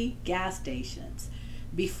 3 gas stations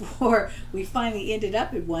before we finally ended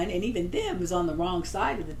up at one, and even then was on the wrong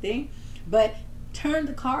side of the thing. But turned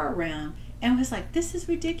the car around and was like, this is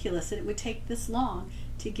ridiculous that it would take this long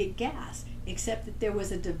to get gas. Except that there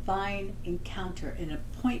was a divine encounter, an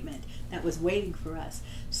appointment that was waiting for us.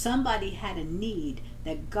 Somebody had a need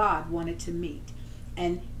that God wanted to meet.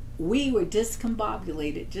 And we were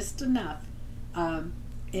discombobulated just enough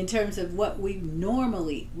in terms of what we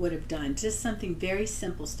normally would have done. Just something very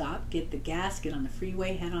simple. Stop, get the gas, get on the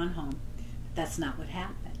freeway, head on home. But that's not what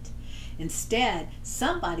happened. Instead,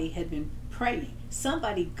 somebody had been praying.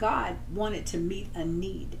 God wanted to meet a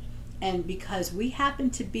need. And because we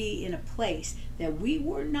happened to be in a place that we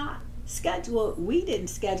were not scheduled, we didn't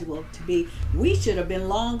schedule to be, we should have been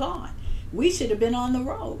long gone. We should have been on the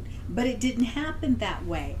road. But it didn't happen that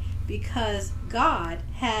way because God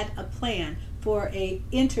had a plan for a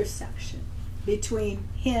intersection between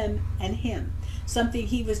him and him. Something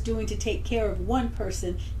he was doing to take care of one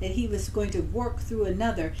person that he was going to work through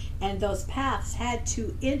another. And those paths had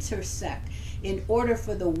to intersect in order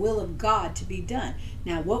for the will of God to be done.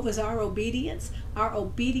 Now, what was our obedience? Our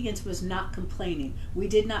obedience was not complaining. We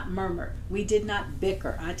did not murmur. We did not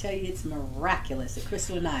bicker. I tell you, it's miraculous that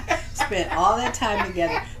Crystal and I spent all that time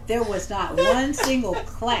together. There was not one single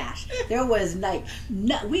clash. There was like,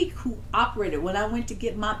 we cooperated. When I went to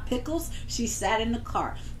get my pickles, she sat in the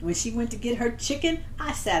car. When she went to get her chicken,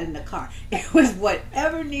 I sat in the car. It was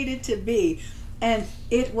whatever needed to be. And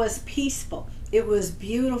it was peaceful. It was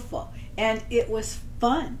beautiful. And it was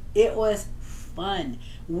fun. It was fun.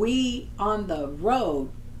 We on the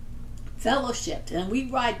road fellowshipped, and we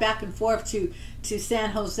ride back and forth to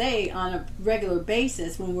San Jose on a regular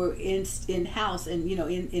basis when we're in house and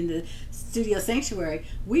in the studio sanctuary.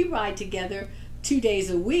 We ride together 2 days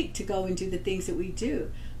a week to go and do the things that we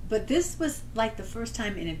do. But this was like the first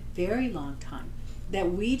time in a very long time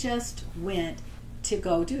that we just went to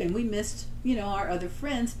go do, and we missed our other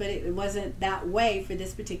friends, but it wasn't that way for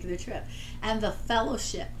this particular trip. And the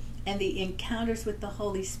fellowship and the encounters with the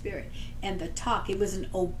Holy Spirit and the talk, it was an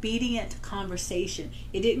obedient conversation.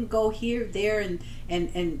 It didn't go here, there,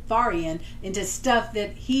 and far into stuff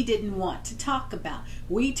that he didn't want to talk about.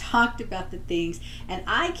 We talked about the things, and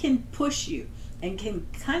I can push you and can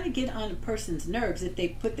kind of get on a person's nerves. If they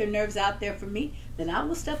put their nerves out there for me, then I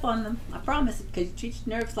will step on them. I promise, because you treat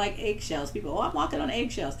your nerves like eggshells. People, I'm walking on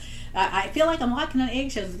eggshells. I feel like I'm walking on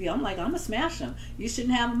eggshells with you. I'm like, I'm going to smash them. You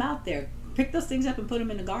shouldn't have them out there. Pick those things up and put them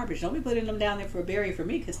in the garbage. Don't be putting them down there for a barrier for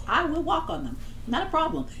me, because I will walk on them. Not a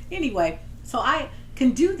problem. Anyway, so I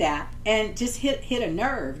can do that and just hit a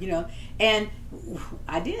nerve, and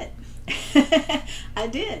I did. I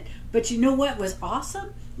did. But you know what was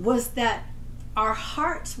awesome? Was that our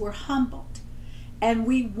hearts were humbled, and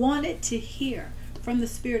we wanted to hear from the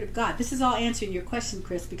Spirit of God. This is all answering your question,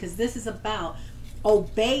 Chris, because this is about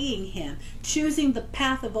obeying him, choosing the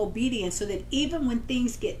path of obedience, so that even when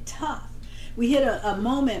things get tough, we hit a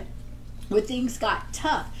moment where things got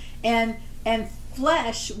tough, and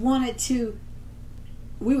flesh wanted to.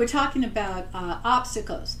 We were talking about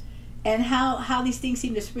obstacles and how these things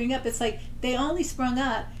seem to spring up. It's like they only sprung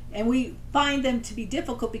up, and we find them to be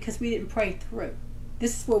difficult because we didn't pray through.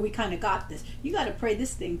 This is where we kind of got this. You got to pray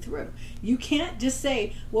this thing through. You can't just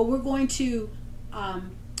say, well, we're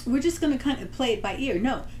just going to kind of play it by ear.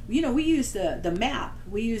 No, we use the map.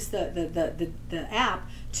 We use the app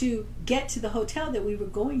to get to the hotel that we were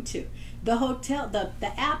going to. The hotel,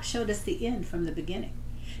 the app showed us the end from the beginning.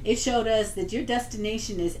 It showed us that your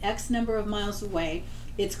destination is X number of miles away.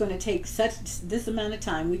 It's going to take this amount of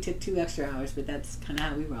time. We took 2 extra hours, but that's kind of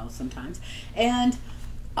how we roll sometimes. And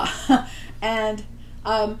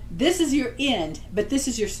this is your end, but this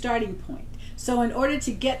is your starting point. So in order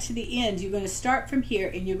to get to the end, you're going to start from here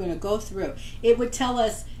and you're going to go through. It would tell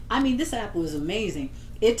us, this app was amazing.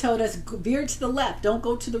 It told us, veer to the left, don't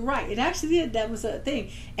go to the right. It actually did. That was a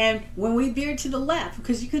thing. And when we veered to the left,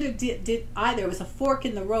 because you could have did either. It was a fork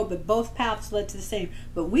in the road, but both paths led to the same.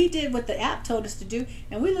 But we did what the app told us to do,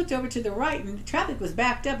 and we looked over to the right, and the traffic was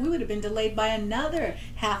backed up. We would have been delayed by another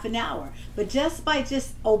half an hour. But just by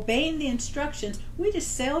obeying the instructions, we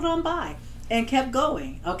just sailed on by and kept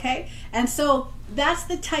going, okay? And so that's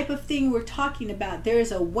the type of thing we're talking about. There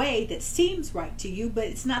is a way that seems right to you, but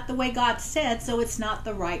it's not the way God said, so it's not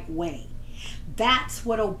the right way. That's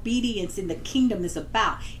what obedience in the kingdom is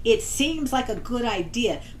about. It seems like a good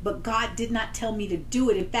idea, but God did not tell me to do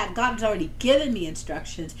it. In fact, God has already given me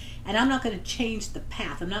instructions, and I'm not going to change the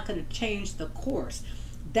path. I'm not going to change the course.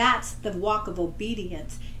 That's the walk of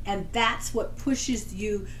obedience, and that's what pushes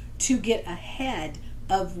you to get ahead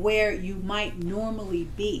of where you might normally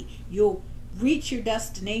be. You'll reach your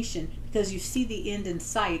destination because you see the end in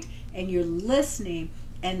sight, and you're listening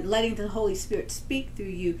and letting the Holy Spirit speak through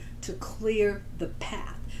you to clear the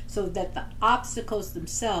path, so that the obstacles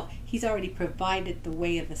themselves, He's already provided the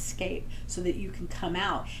way of escape so that you can come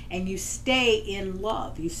out. And you stay in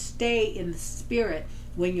love. You stay in the Spirit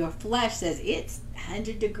when your flesh says it's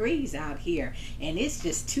 100 degrees out here and it's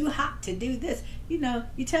just too hot to do this.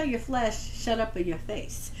 You tell your flesh, shut up in your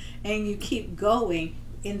face. And you keep going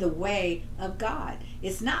in the way of God.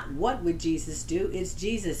 It's not what would Jesus do. It's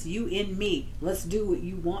Jesus, you in me. Let's do what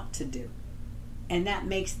you want to do. And that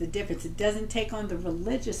makes the difference. It doesn't take on the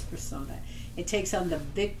religious persona. It takes on the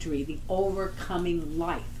victory, the overcoming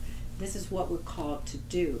life. This is what we're called to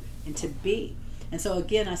do and to be. And so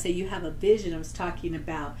again, I say you have a vision. I was talking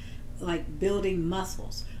about like building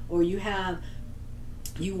muscles, or you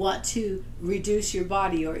want to reduce your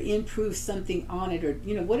body or improve something on it, or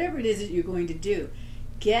whatever it is that you're going to do.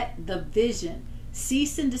 Get the vision.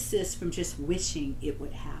 Cease and desist from just wishing it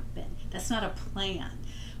would happen. That's not a plan.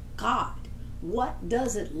 God, what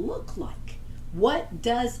does it look like? What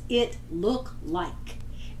does it look like?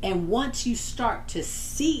 And once you start to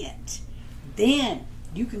see it, then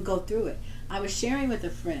you can go through it. I was sharing with a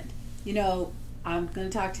friend, I'm going to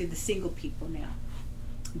talk to the single people now,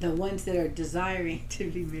 the ones that are desiring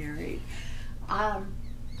to be married. I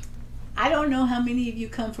don't know how many of you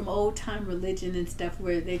come from old time religion and stuff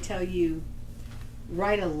where they tell you,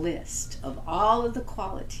 write a list of all of the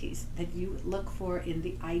qualities that you look for in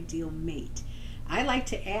the ideal mate. I like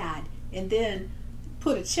to add and then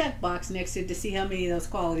put a checkbox next to it to see how many of those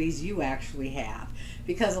qualities you actually have.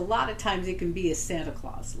 Because a lot of times it can be a Santa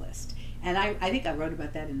Claus list. And I think I wrote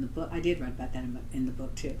about that in the book. I did write about that in the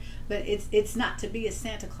book too. But it's not to be a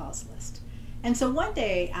Santa Claus list. And so one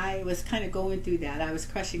day I was kind of going through that. I was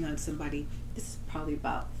crushing on somebody. This is probably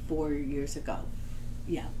about 4 years ago.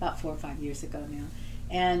 Yeah, about 4 or 5 years ago now.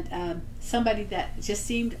 And somebody that just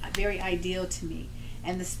seemed very ideal to me.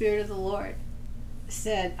 And the Spirit of the Lord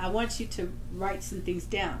said, I want you to write some things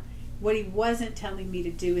down. What He wasn't telling me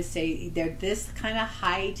to do is say, they're this kind of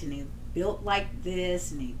height and they built like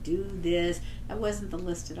this and they do this. That wasn't the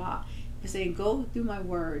list at all. He was saying, go through my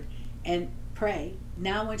word and pray.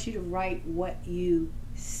 Now I want you to write what you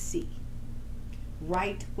see.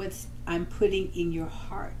 Write what I'm putting in your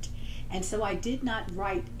heart. And so I did not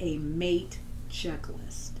write a mate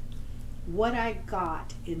checklist. What I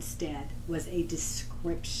got instead was a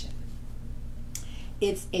description.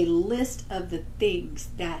 It's a list of the things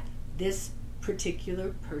that this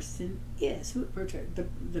particular person is,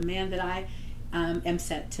 the man that I am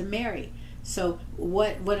set to marry. So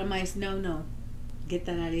what am I? No, get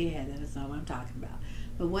that out of your head. That is not what I'm talking about.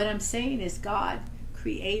 But what I'm saying is God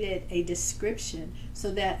created a description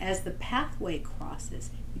so that as the pathway crosses,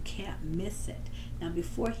 you can't miss it. Now,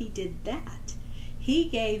 before He did that, He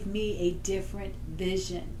gave me a different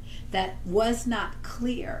vision that was not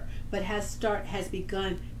clear, but has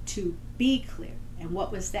begun to be clear. And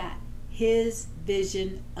what was that? His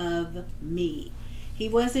vision of me. He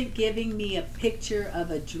wasn't giving me a picture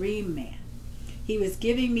of a dream man. He was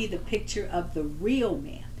giving me the picture of the real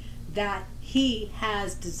man that He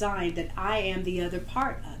has designed, that I am the other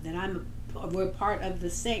part of, that we're part of the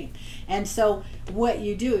same. And so what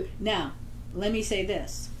you do, now, let me say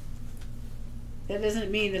this. That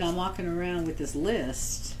doesn't mean that I'm walking around with this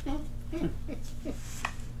list.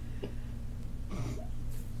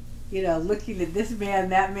 Looking at this man,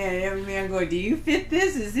 that man, and every man going, do you fit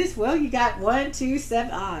this? Is this, well, you got 1, 2,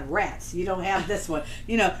 7, rats. You don't have this one.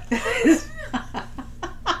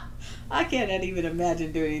 I cannot even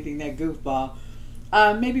imagine doing anything that goofball.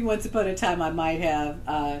 Maybe once upon a time I might have.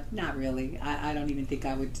 Not really. I don't even think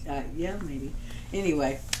I would. Yeah, maybe.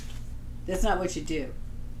 Anyway, that's not what you do.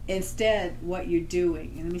 Instead, what you're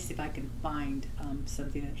doing, and let me see if I can find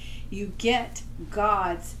something. You get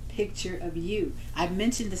God's picture of you. I've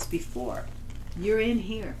mentioned this before. You're in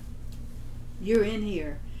here. You're in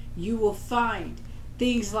here. You will find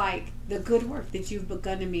things like the good work that you've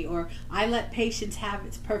begun in me, or I let patience have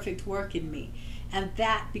its perfect work in me. And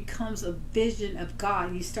that becomes a vision of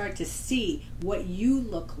God. You start to see what you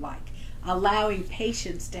look like, allowing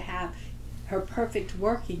patience to have her perfect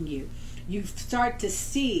work in you. You start to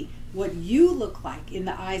see what you look like in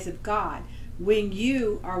the eyes of God when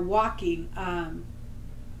you are walking,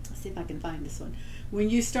 let's see if I can find this one, when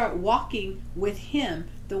you start walking with him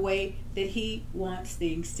the way that he wants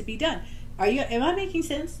things to be done. Am I making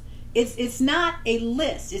sense? It's not a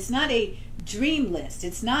list. It's not a dream list.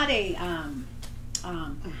 It's not a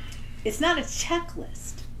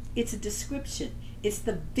checklist. It's a description. It's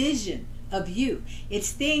the vision of you.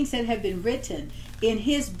 It's things that have been written in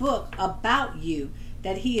his book about you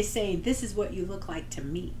that he is saying, this is what you look like to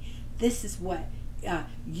me. This is what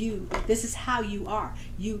this is how you are.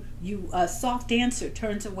 You soft answer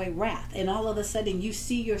turns away wrath, and all of a sudden you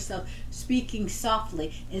see yourself speaking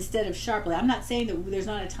softly instead of sharply. I'm not saying that there's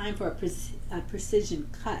not a time for a precision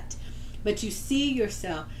cut, but you see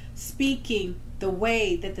yourself speaking the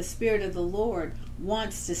way that the Spirit of the Lord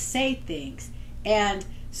wants to say things. And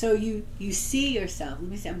so you see yourself. Let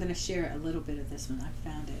me see, I'm going to share a little bit of this one. I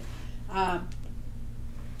found it.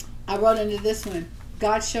 I wrote into this one,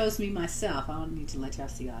 God shows me myself. I don't need to let y'all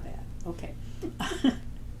see all that. Okay.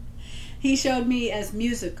 He showed me as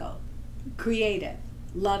musical, creative,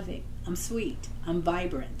 loving. I'm sweet. I'm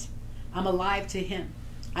vibrant. I'm alive to him.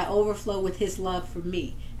 I overflow with his love for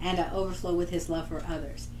me, and I overflow with his love for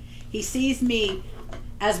others. He sees me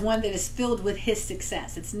as one that is filled with his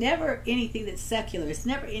success. It's never anything that's secular. It's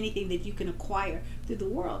never anything that you can acquire through the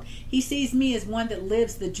world. He sees me as one that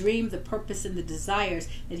lives the dream, the purpose, and the desires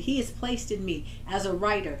that he has placed in me as a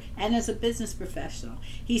writer and as a business professional.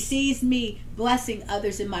 He sees me blessing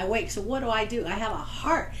others in my wake. So what do? I have a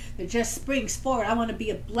heart that just springs forward. I want to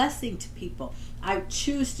be a blessing to people. I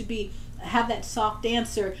choose to have that soft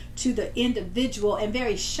answer to the individual and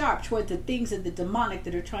very sharp toward the things of the demonic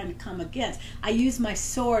that are trying to come against. I use my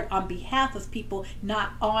sword on behalf of people,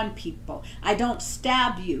 not on people. I don't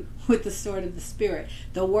stab you with the sword of the Spirit,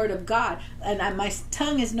 the word of God. And my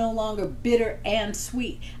tongue is no longer bitter and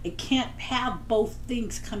sweet. I can't have both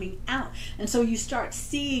things coming out. And so you start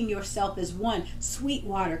seeing yourself as one. Sweet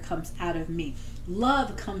water comes out of me.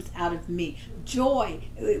 Love comes out of me. Joy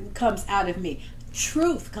comes out of me.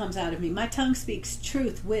 Truth comes out of me. My tongue speaks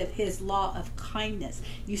truth with his law of kindness.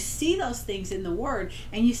 You see those things in the word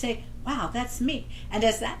and you say, wow, that's me. And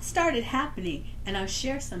as that started happening, and I'll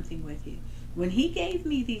share something with you. When he gave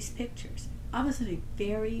me these pictures, I was in a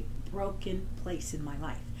very broken place in my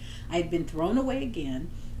life. I had been thrown away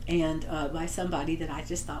again, and by somebody that I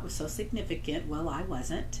just thought was so significant. Well, I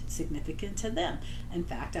wasn't significant to them. In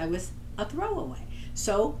fact, I was a throwaway.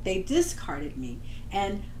 So they discarded me,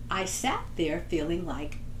 and I sat there feeling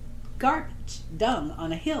like garbage, dung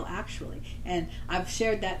on a hill, actually. And I've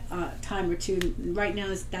shared that time or two. Right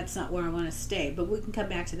now, that's not where I want to stay, but we can come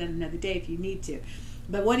back to that another day if you need to.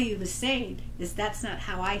 But what he was saying is, that's not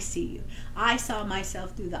how I see you. I saw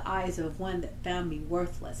myself through the eyes of one that found me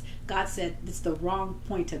worthless. God said, it's the wrong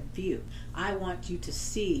point of view. I want you to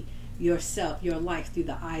see yourself, your life, through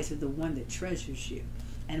the eyes of the one that treasures you.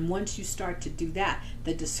 And once you start to do that,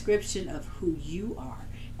 the description of who you are,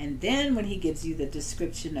 and then when he gives you the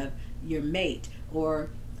description of your mate or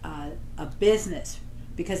a business,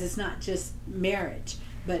 because it's not just marriage,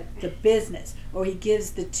 but the business, or he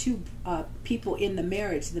gives the two people in the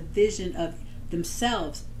marriage the vision of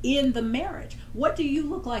themselves in the marriage. What do you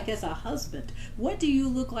look like as a husband? What do you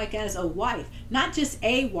look like as a wife? Not just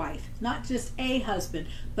a wife, not just a husband,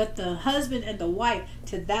 but the husband and the wife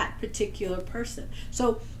to that particular person.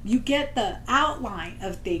 So you get the outline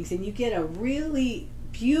of things, and you get a really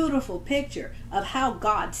beautiful picture of how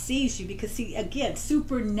God sees you, because see, again,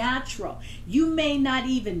 supernatural. You may not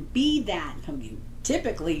even be that.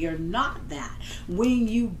 Typically, you're not that when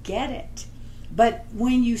you get it. But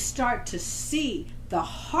when you start to see the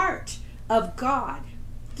heart of God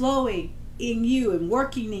flowing in you and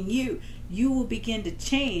working in you, you will begin to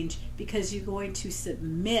change, because you're going to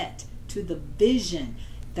submit to the vision.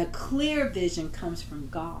 The clear vision comes from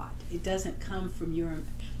God. It doesn't come from you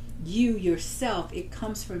yourself. It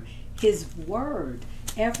comes from his word.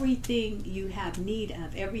 Everything you have need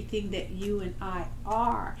of, everything that you and I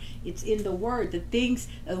are, it's in the word.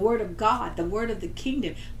 The word of God, the word of the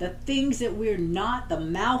kingdom, the things that we're not, the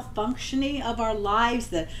malfunctioning of our lives,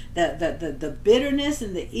 the bitterness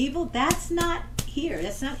and the evil, that's not here.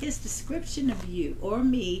 That's not his description of you or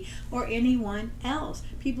me or anyone else.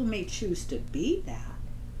 People may choose to be that,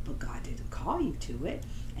 but God didn't call you to it.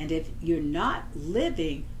 And if you're not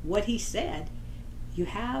living what he said, you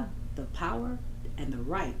have the power and the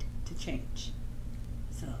right to change.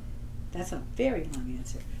 So that's a very long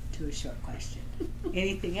answer to a short question.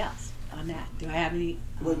 Anything else on that? Do I have any?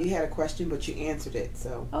 Well, you had a question, but you answered it.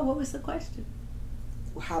 So. Oh, what was the question?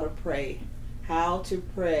 How to pray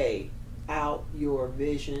out your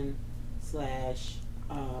vision /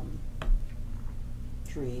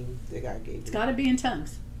 dream that God gave you. It's got to be in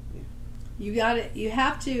tongues. Yeah. You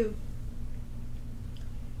have to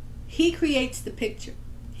He creates the picture.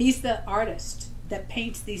 He's the artist that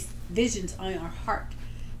paints these visions on our heart,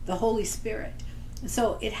 the Holy Spirit.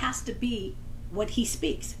 So it has to be what he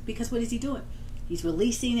speaks, because what is he doing? He's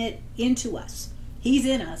releasing it into us. He's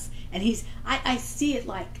in us, and I see it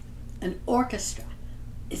like an orchestra.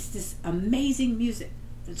 It's this amazing music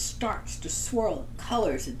that starts to swirl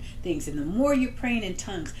colors and things, and the more you're praying in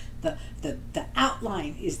tongues, the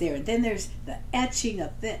outline is there, and then there's the etching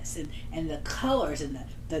of this, and the colors, and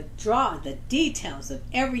the details of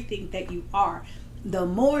everything that you are. The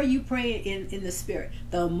more you pray in the Spirit,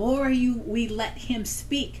 the more we let him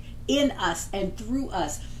speak in us and through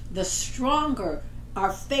us, the stronger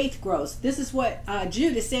our faith grows. This is what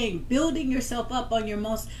Jude is saying, building yourself up on your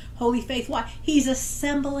most holy faith. Why? He's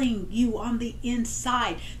assembling you on the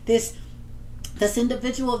inside. This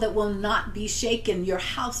individual that will not be shaken. Your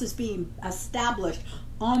house is being established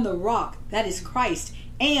on the rock. That is Christ.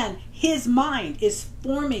 And his mind is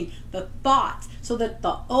forming the thoughts, so that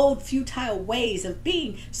the old futile ways of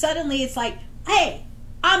being, suddenly it's like, hey,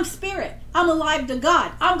 I'm spirit. I'm alive to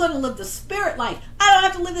God. I'm going to live the spirit life. I don't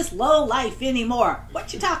have to live this low life anymore.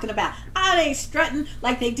 What you talking about? I ain't strutting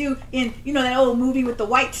like they do in, that old movie with the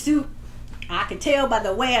white suit. I can tell by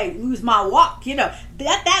the way I lose my walk.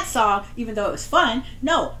 That song, even though it was fun.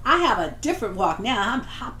 No, I have a different walk now. I'm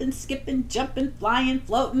hopping, skipping, jumping, flying,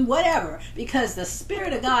 floating, whatever. Because the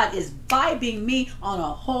Spirit of God is vibing me on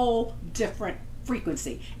a whole different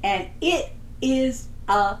frequency. And it is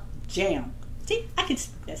a jam. See, I can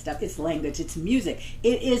speak that stuff. It's language. It's music.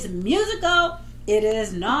 It is musical. It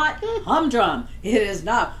is not humdrum. It is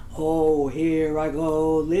not, oh, here I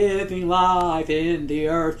go, living life in the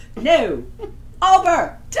earth. No.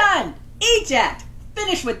 Over. Done. Eject.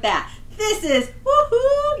 Finish with that. This is,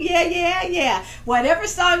 woohoo, yeah. Whatever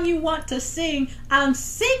song you want to sing, I'm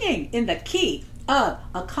singing in the key of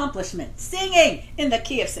accomplishment. Singing in the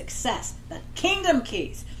key of success. The kingdom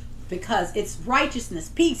keys. Because it's righteousness,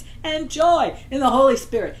 peace, and joy in the Holy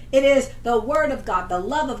Spirit. It is the Word of God, the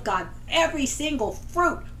love of God, every single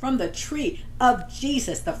fruit from the tree of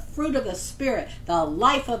Jesus, the fruit of the Spirit, the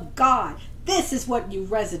life of God. This is what you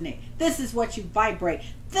resonate. This is what you vibrate.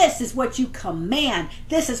 This is what you command.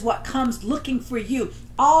 This is what comes looking for you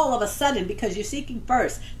all of a sudden, because you're seeking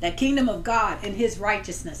first the kingdom of God and his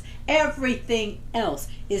righteousness. Everything else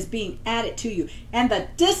is being added to you. And the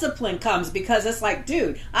discipline comes because it's like,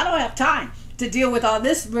 dude, I don't have time to deal with all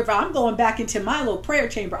this river. I'm going back into my little prayer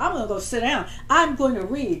chamber. I'm going to go sit down. I'm going to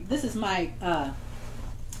read. This is my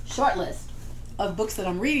short list of books that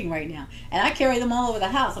I'm reading right now, and I carry them all over the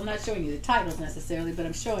house. I'm not showing you the titles necessarily, but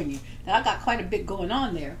I'm showing you that I've got quite a bit going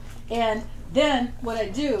on there. And then what I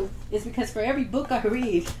do is, because for every book I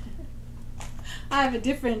read, I have a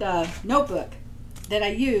different notebook that I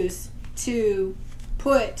use to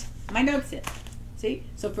put my notes in. See?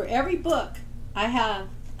 So for every book, I have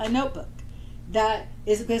a notebook. That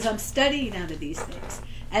is because I'm studying out of these things.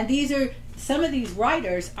 And some of these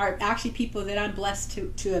writers are actually people that I'm blessed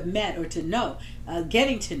to have met or to know,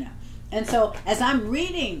 getting to know. And so as I'm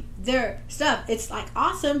reading their stuff, it's like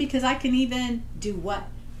awesome, because I can even do what?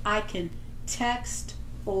 I can text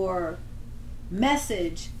or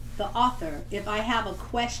message the author if I have a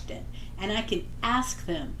question, and I can ask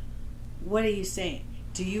them, what are you saying?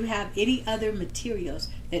 Do you have any other materials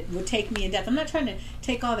that would take me in depth? I'm not trying to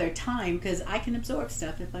take all their time, because I can absorb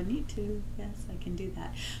stuff if I need to. Yes, I can do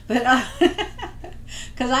that. But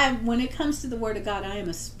because when it comes to the Word of God, I am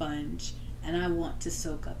a sponge, and I want to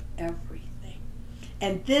soak up everything.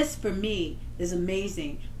 And this, for me, is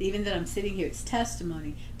amazing. Even that I'm sitting here, it's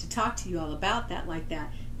testimony to talk to you all about that like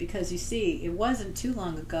that. Because you see, it wasn't too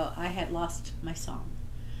long ago I had lost my song.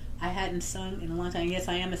 I hadn't sung in a long time. Yes,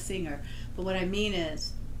 I am a singer. But what I mean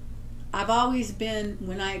is, I've always been,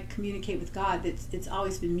 when I communicate with God, it's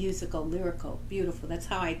always been musical, lyrical, beautiful. That's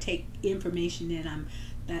how I take information in.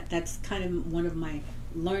 That's kind of one of my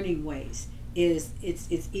learning ways. Is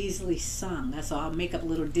it's easily sung. That's all. I'll make up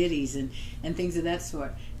little ditties and things of that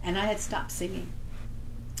sort. And I had stopped singing.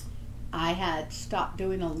 I had stopped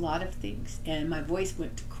doing a lot of things, and my voice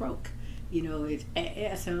went to croak.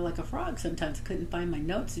 I sounded like a frog sometimes. I couldn't find my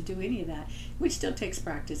notes to do any of that, which still takes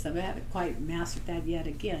practice. I haven't quite mastered that yet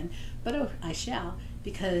again, but I shall,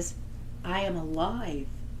 because I am alive.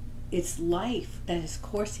 It's life that is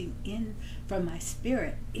coursing in from my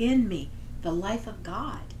spirit in me, the life of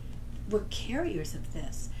God. We're carriers of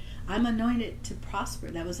this. I'm anointed to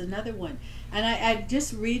prosper. That was another one. And I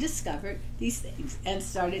just rediscovered these things and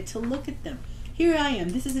started to look at them. Here I am.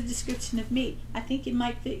 This is a description of me. I think it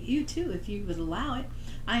might fit you too if you would allow it.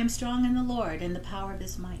 I am strong in the Lord and the power of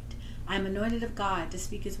his might. I am anointed of God to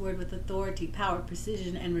speak his word with authority, power,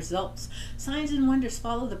 precision, and results. Signs and wonders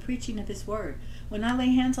follow the preaching of his word. When I lay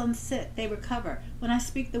hands on the sick, they recover. When I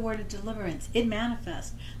speak the word of deliverance, it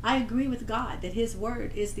manifests. I agree with God that his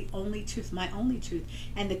word is the only truth, my only truth,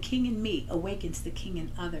 and the king in me awakens the king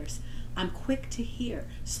in others. I'm quick to hear,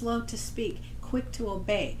 slow to speak, quick to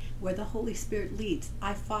obey. Where the Holy Spirit leads,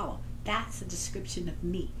 I follow. That's a description of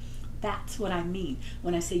me. That's what I mean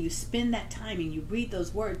when I say you spend that time and you read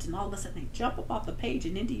those words and all of a sudden they jump up off the page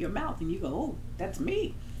and into your mouth and you go, oh, that's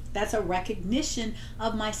me. That's a recognition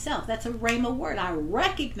of myself. That's a rhema word. I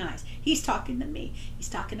recognize he's talking to me. He's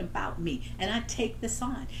talking about me. And I take this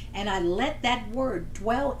on. And I let that word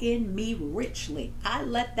dwell in me richly. I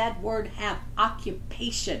let that word have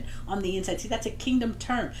occupation on the inside. See, that's a kingdom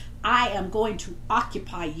term. I am going to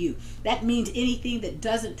occupy you. That means anything that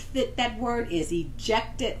doesn't fit that word is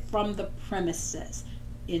ejected from the premises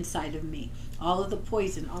inside of me. All of the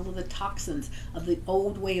poison, all of the toxins of the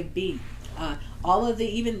old way of being. All of the,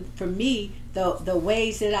 even for me, the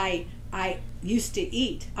ways that I used to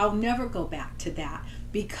eat, I'll never go back to that.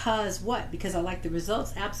 Because what? Because I like the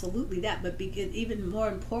results, absolutely that. But because even more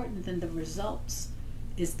important than the results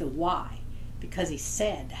is the why. Because he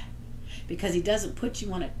said. Because he doesn't put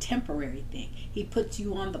you on a temporary thing. He puts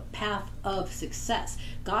you on the path of success.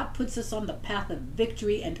 God puts us on the path of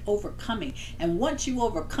victory and overcoming. And once you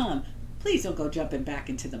overcome, please don't go jumping back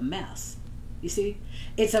into the mess. You see,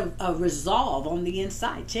 it's a resolve on the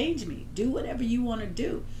inside. Change me. Do whatever you want to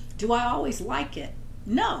do. Do I always like it?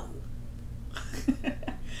 No.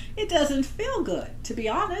 It doesn't feel good, to be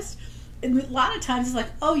honest. And a lot of times it's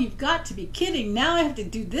like, oh, you've got to be kidding. Now I have to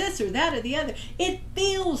do this or that or the other. It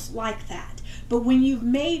feels like that. But when you've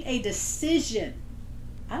made a decision,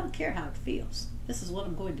 I don't care how it feels. This is what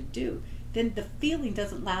I'm going to do. Then the feeling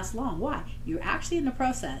doesn't last long. Why? You're actually in the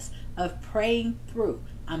process of praying through.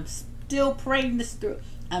 I'm still praying this through.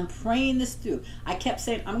 I'm praying this through. I kept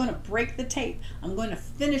saying, I'm going to break the tape. I'm going to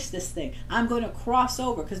finish this thing. I'm going to cross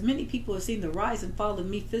over. Because many people have seen the rise and fall of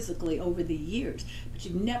me physically over the years. But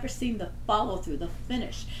you've never seen the follow through, the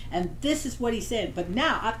finish. And this is what he said. But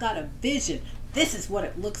now I've got a vision. This is what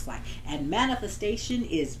it looks like. And manifestation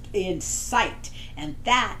is in sight. And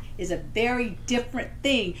that is a very different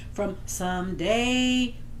thing from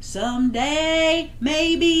someday,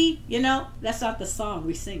 maybe. You know, that's not the song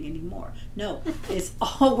we sing anymore. No, it's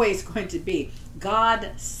always going to be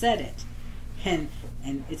God said it. And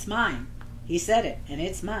it's mine. He said it, and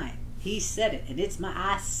it's mine. He said it, and it's mine.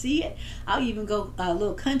 I see it. I'll even go a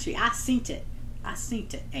little country. I seen it. I seen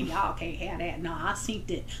it. And y'all can't have that. No, I seen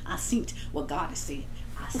it. I seen what God is saying.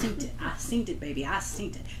 I seen it. I seen it, baby. I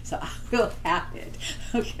seen it. So I will have it.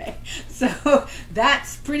 Okay. So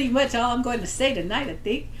that's pretty much all I'm going to say tonight, I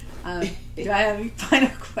think. Do I have any final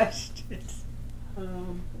questions?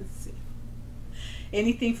 Let's see.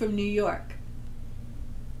 Anything from New York?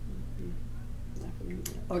 Not from New York.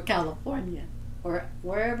 Or California? Or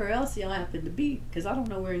wherever else y'all happen to be? Because I don't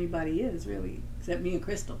know where anybody is, really, except me and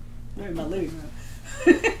Crystal. We're in my living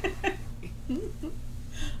room.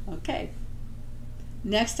 Okay.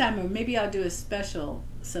 Next time, or maybe I'll do a special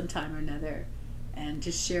sometime or another and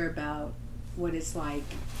just share about what it's like,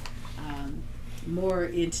 more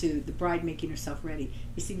into the bride making herself ready.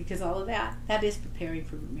 You see, because all of that is preparing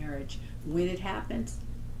for marriage. When it happens,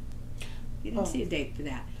 you didn't see a date for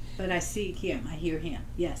that. But I see him. I hear him.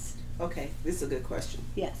 Yes. Okay, this is a good question.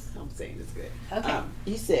 Yes. I'm saying it's good. Okay.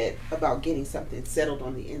 You said about getting something settled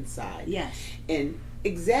on the inside. Yes. And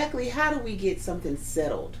exactly how do we get something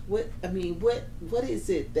settled? What is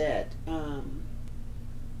it that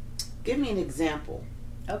give me an example.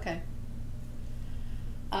 Okay.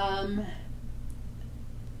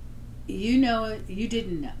 You know, you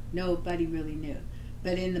didn't know. Nobody really knew.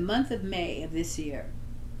 But in the month of May of this year,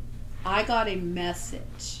 I got a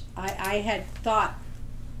message. I had thought,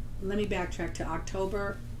 let me backtrack to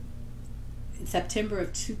September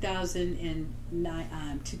of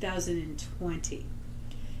 2020.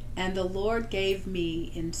 And the Lord gave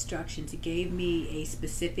me instructions. He gave me a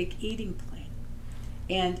specific eating plan.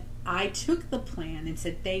 And I took the plan and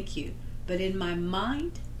said, thank you. But in my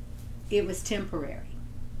mind, it was temporary.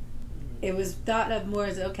 It was thought of more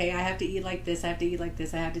as, okay, I have to eat like this, I have to eat like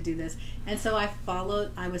this, I have to do this. And so I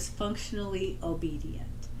was functionally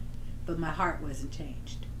obedient. But my heart wasn't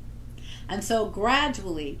changed. And so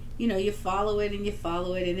gradually, you follow it, and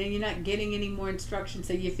then you're not getting any more instruction.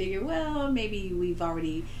 So you figure, well, maybe we've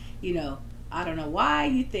already, I don't know why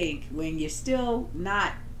you think when you're still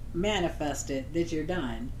not manifested that you're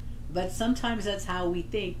done. But sometimes that's how we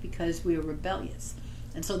think because we're rebellious.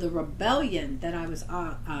 And so the rebellion that I was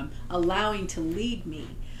allowing to lead me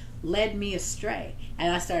led me astray.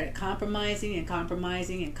 And I started compromising and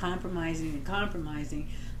compromising and compromising and compromising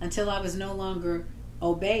until I was no longer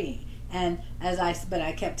obeying. And but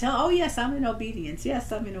I kept telling, oh yes, I'm in obedience.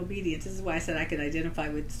 Yes, I'm in obedience. This is why I said I could identify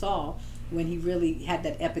with Saul when he really had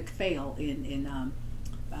that epic fail in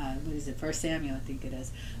what is it, 1 Samuel, I think it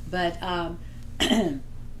is. But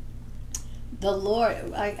the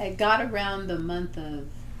Lord, I got around the month of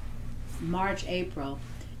March, April,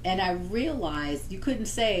 and I realized I couldn't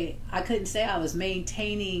say I was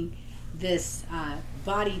maintaining this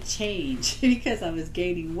body change because I was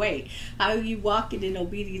gaining weight. How you walking in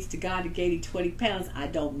obedience to God and gaining 20 pounds, I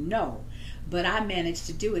don't know. But I managed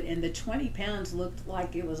to do it, and the 20 pounds looked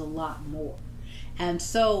like it was a lot more. And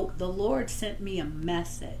so the Lord sent me a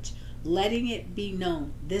message, letting it be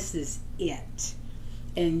known, this is it.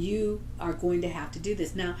 And you are going to have to do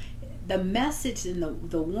this. Now, the message and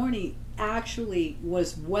the warning actually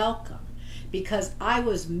was welcome, because I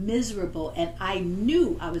was miserable and I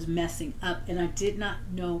knew I was messing up and I did not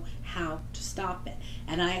know how to stop it.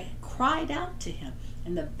 And I cried out to him.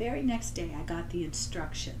 And the very next day I got the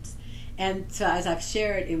instructions. And so as I've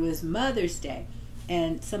shared, it was Mother's Day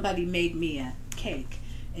and somebody made me a cake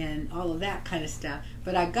and all of that kind of stuff.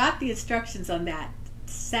 But I got the instructions on that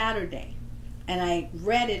Saturday and I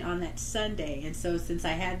read it on that Sunday. And so since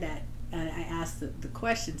I had that, I asked the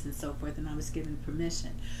questions and so forth, and I was given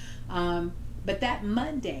permission. But that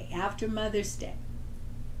Monday after Mother's Day,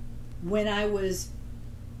 when I was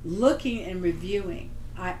looking and reviewing,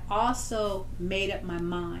 I also made up my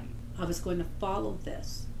mind I was going to follow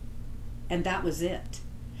this. And that was it.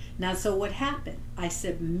 Now, so what happened? I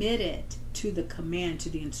submitted to the command, to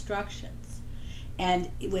the instructions.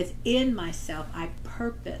 And within myself, I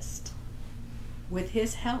purposed, with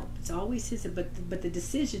his help, it's always his, but the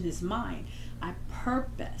decision is mine. I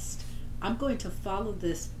purposed, I'm going to follow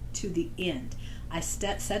this to the end. I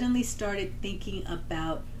suddenly started thinking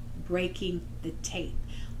about breaking the tape.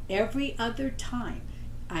 Every other time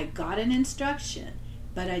I got an instruction,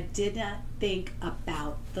 but I did not think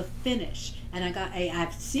about the finish. And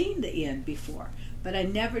I've seen the end before, but I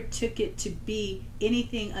never took it to be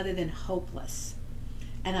anything other than hopeless.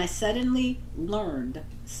 And I suddenly learned,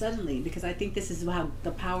 because I think this is how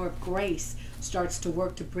the power of grace starts to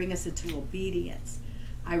work to bring us into obedience.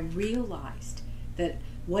 I realized that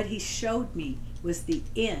what he showed me was the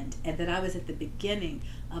end, and that I was at the beginning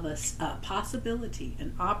of a possibility,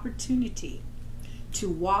 an opportunity to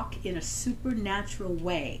walk in a supernatural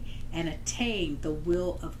way and attain the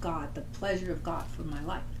will of God, the pleasure of God for my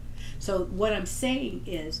life. So what I'm saying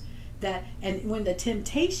is that, and when the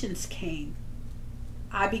temptations came,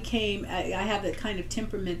 I have a kind of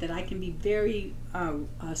temperament that I can be very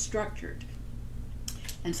structured.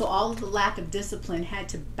 And so all of the lack of discipline had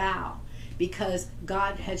to bow, because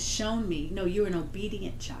God had shown me, no, you're an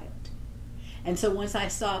obedient child. And so once I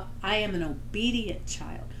saw I am an obedient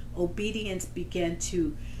child, obedience began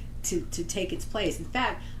to take its place. In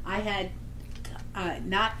fact, I had,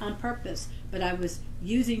 not on purpose, but I was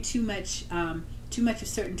using too much of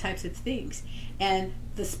certain types of things. And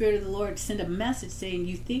the Spirit of the Lord sent a message saying,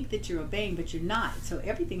 you think that you're obeying, but you're not. So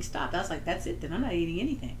everything stopped. I was like, that's it, then I'm not eating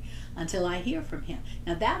anything until I hear from him.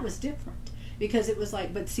 Now that was different, because it was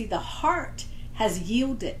like, but see, the heart has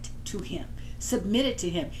yielded to him, submitted to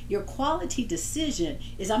him. Your quality decision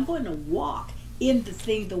is, I'm going to walk in the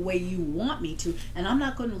thing the way you want me to, and I'm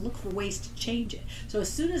not going to look for ways to change it. So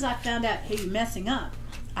as soon as I found out, hey, you're messing up,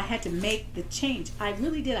 I had to make the change. I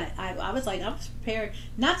really did. I was like, I was prepared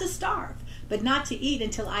not to starve, but not to eat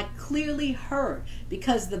until I clearly heard,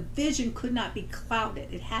 because the vision could not be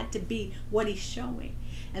clouded. It had to be what he's showing.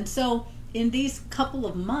 And so in these couple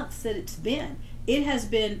of months that it has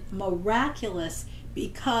been miraculous,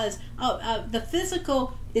 because the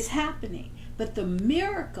physical is happening. But the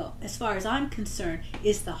miracle, as far as I'm concerned,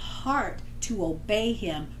 is the heart to obey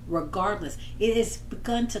him regardless. It has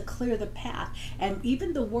begun to clear the path. And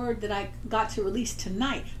even the word that I got to release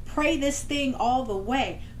tonight, pray this thing all the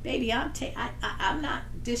way. Baby, I'm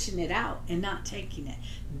not dishing it out and not taking it.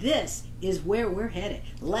 This is where we're headed.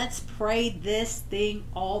 Let's pray this thing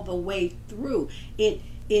all the way through.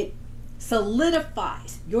 It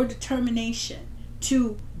solidifies your determination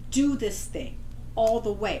to do this thing all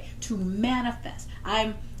the way, to manifest.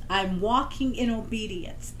 I'm walking in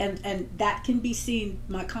obedience, and that can be seen.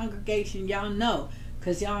 My congregation, y'all know,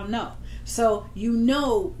 because y'all know. So you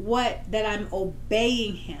know that I'm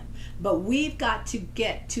obeying him. But we've got to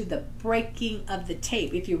get to the breaking of the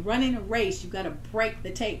tape. If you're running a race, you've got to break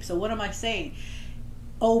the tape. So what am I saying?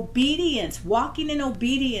 Obedience, walking in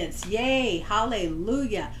obedience. Yay,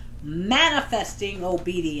 hallelujah. Manifesting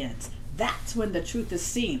obedience. That's when the truth is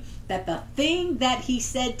seen. That the thing that he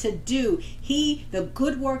said to do, the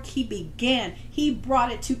good work he began, he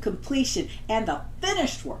brought it to completion. And the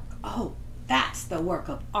finished work, oh, that's the work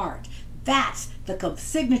of art. That's the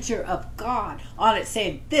signature of God on it,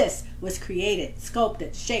 saying this was created,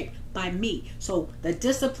 sculpted, shaped by me. So the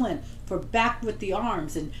discipline for back with the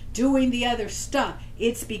arms and doing the other stuff,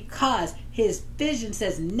 it's because his vision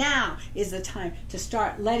says now is the time to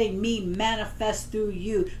start letting me manifest through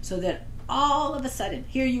you, so that all of a sudden,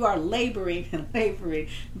 here you are laboring and laboring,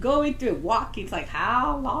 going through, walking. It's like,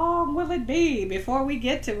 how long will it be before we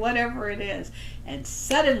get to whatever it is? And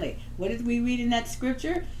suddenly, what did we read in that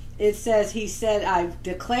scripture? It says, he said, I've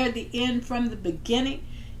declared the end from the beginning,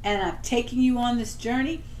 and I've taken you on this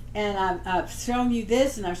journey, and I've shown you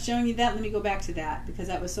this, and I've shown you that. Let me go back to that, because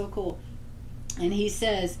that was so cool. And he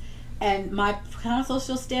says, and my counsel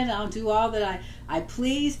shall stand, I'll do all that I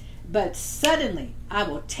please, but suddenly I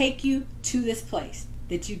will take you to this place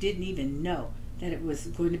that you didn't even know that it was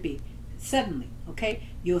going to be. Suddenly, okay?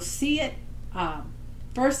 You'll see it.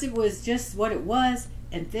 First it was just what it was,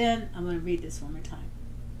 and then I'm going to read this one more time.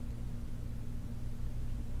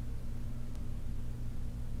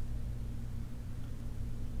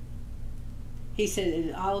 He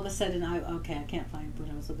said, all of a sudden, I can't find what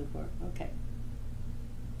I was looking for. Okay.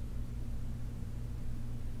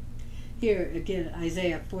 Here, again,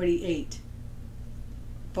 Isaiah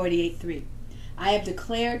 48:3. I have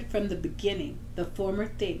declared from the beginning the former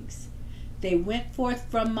things. They went forth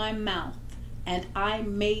from my mouth, and I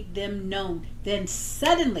made them known. Then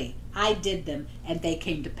suddenly I did them, and they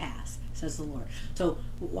came to pass, says the Lord. So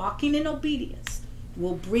walking in obedience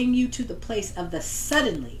will bring you to the place of the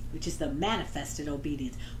suddenly, which is the manifested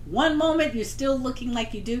obedience. One moment you're still looking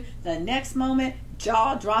like you do. The next moment,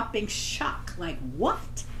 jaw-dropping shock. Like,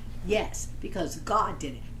 what? Yes, because God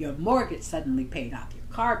did it. Your mortgage suddenly paid off. Your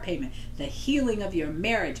car payment. The healing of your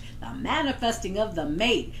marriage. The manifesting of the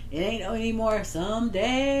mate. It ain't anymore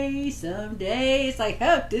someday. It's like,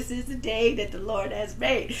 oh, this is the day that the Lord has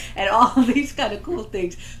made. And all these kind of cool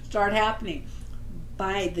things start happening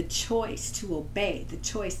by the choice to obey, the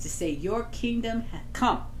choice to say, your kingdom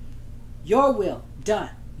come, your will done.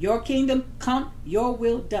 Your kingdom come, your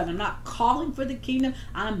will done. I'm not calling for the kingdom.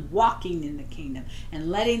 I'm walking in the kingdom and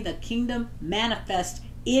letting the kingdom manifest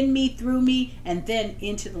in me, through me, and then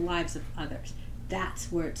into the lives of others.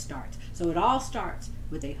 That's where it starts. So it all starts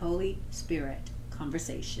with a Holy Spirit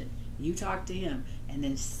conversation. You talk to him and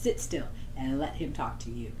then sit still and let him talk to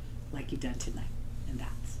you like you've done tonight. And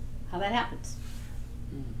that's how that happens.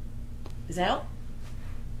 Does that help?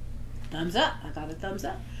 Thumbs up. I got a thumbs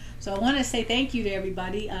up. So I want to say thank you to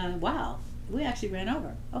everybody. Wow, we actually ran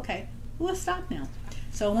over. Okay, we'll stop now.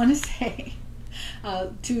 So I want to say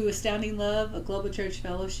to Astounding Love, a Global Church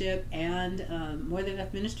Fellowship, and More Than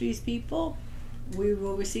Enough Ministries people, we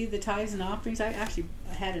will receive the tithes and offerings. I actually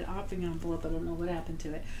had an offering envelope. I don't know what happened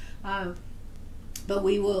to it. But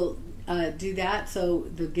we will do that. So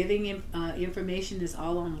the giving information is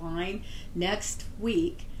all online. Next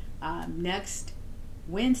week, next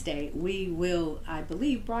Wednesday, we will, I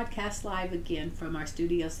believe, broadcast live again from our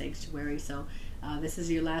studio sanctuary. So this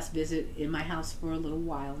is your last visit in my house for a little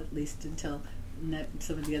while, at least until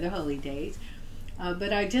some of the other holy days.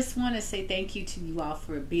 But I just want to say thank you to you all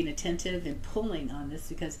for being attentive and pulling on this,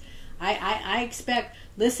 because I expect,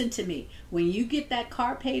 listen to me, when you get that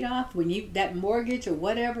car paid off, when you that mortgage or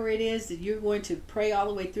whatever it is that you're going to pray all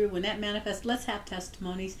the way through, when that manifests, let's have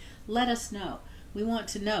testimonies. Let us know. We want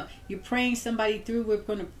to know. You're praying somebody through.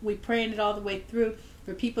 We're praying it all the way through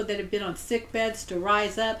for people that have been on sick beds to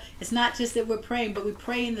rise up. It's not just that we're praying, but we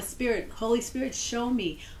pray in the Spirit. Holy Spirit, show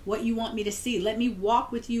me what you want me to see. Let me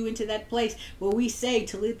walk with you into that place where we say,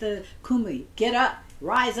 Talitha Kumi, get up,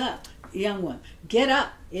 rise up, young one. Get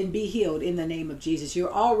up and be healed in the name of Jesus.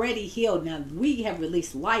 You're already healed. Now we have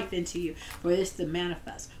released life into you for this to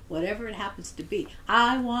manifest. Whatever it happens to be.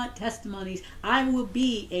 I want testimonies. I will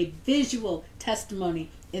be a visual testimony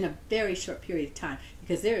in a very short period of time,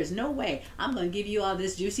 because there is no way I'm going to give you all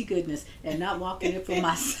this juicy goodness and not walk in it for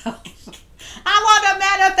myself. I want to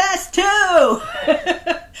manifest too.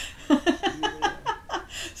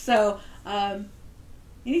 So,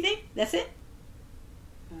 anything? That's it?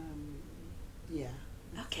 Yeah.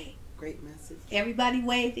 Okay. Great message. Everybody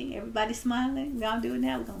waving, everybody smiling. We're all doing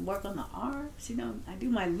that. We're going to work on the arms. You know, I do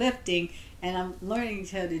my lifting, and I'm learning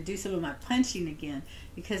how to do some of my punching again,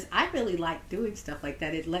 because I really like doing stuff like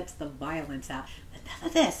that. It lets the violence out. Enough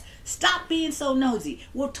of this. Stop being so nosy.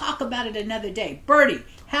 We'll talk about it another day. Birdie,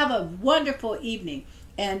 have a wonderful evening,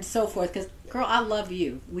 and so forth. Because, girl, I love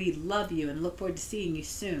you. We love you and look forward to seeing you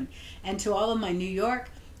soon. And to all of my New York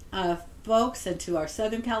folks and to our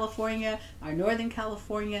Southern California, our Northern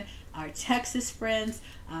California, our Texas friends,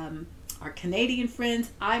 our Canadian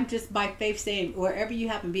friends. I'm just by faith saying, wherever you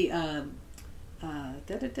happen to be,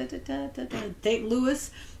 St.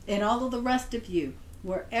 Louis, and all of the rest of you,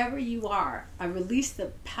 wherever you are, I release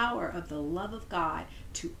the power of the love of God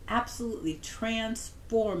to absolutely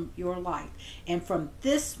transform your life. And from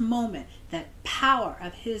this moment, that power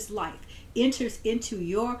of His life enters into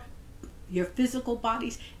your physical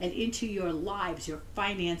bodies and into your lives, your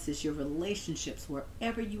finances, your relationships,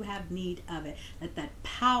 wherever you have need of it. Let that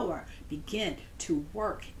power begin to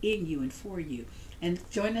work in you and for you. And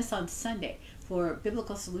join us on Sunday for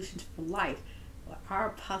Biblical Solutions for Life. Our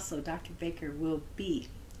apostle, Dr. Baker, will be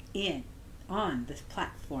on this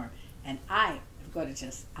platform, and I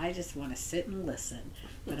just want to sit and listen.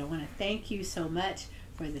 But I want to thank you so much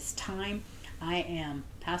for this time. I am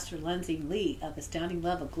Pastor Lindsay Lee of Astounding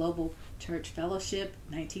Love, a Global Church Fellowship,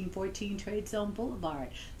 1914 Trade Zone Boulevard,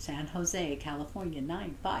 San Jose, California,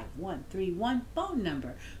 95131. Phone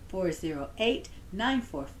number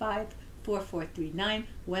 408-945-4439.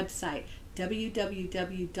 Website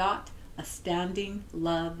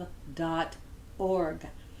www.astoundinglove.org.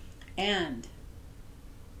 And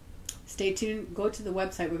stay tuned. Go to the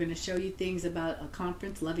website. We're going to show you things about a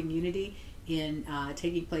conference, Loving Unity,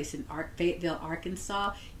 taking place in Fayetteville,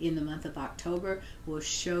 Arkansas in the month of October. We'll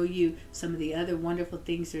show you some of the other wonderful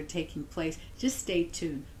things that are taking place. Just stay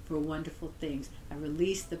tuned for wonderful things. I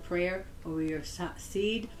release the prayer over your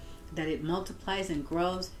seed, that it multiplies and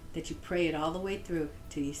grows, that you pray it all the way through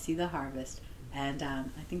till you see the harvest. And I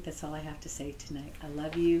think that's all I have to say tonight. I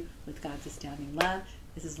love you with God's astounding love.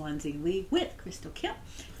 This is Lindsay Lee with Crystal Kemp,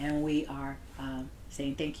 and we are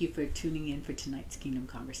saying thank you for tuning in for tonight's Kingdom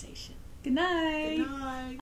Conversation. Good night. Good night.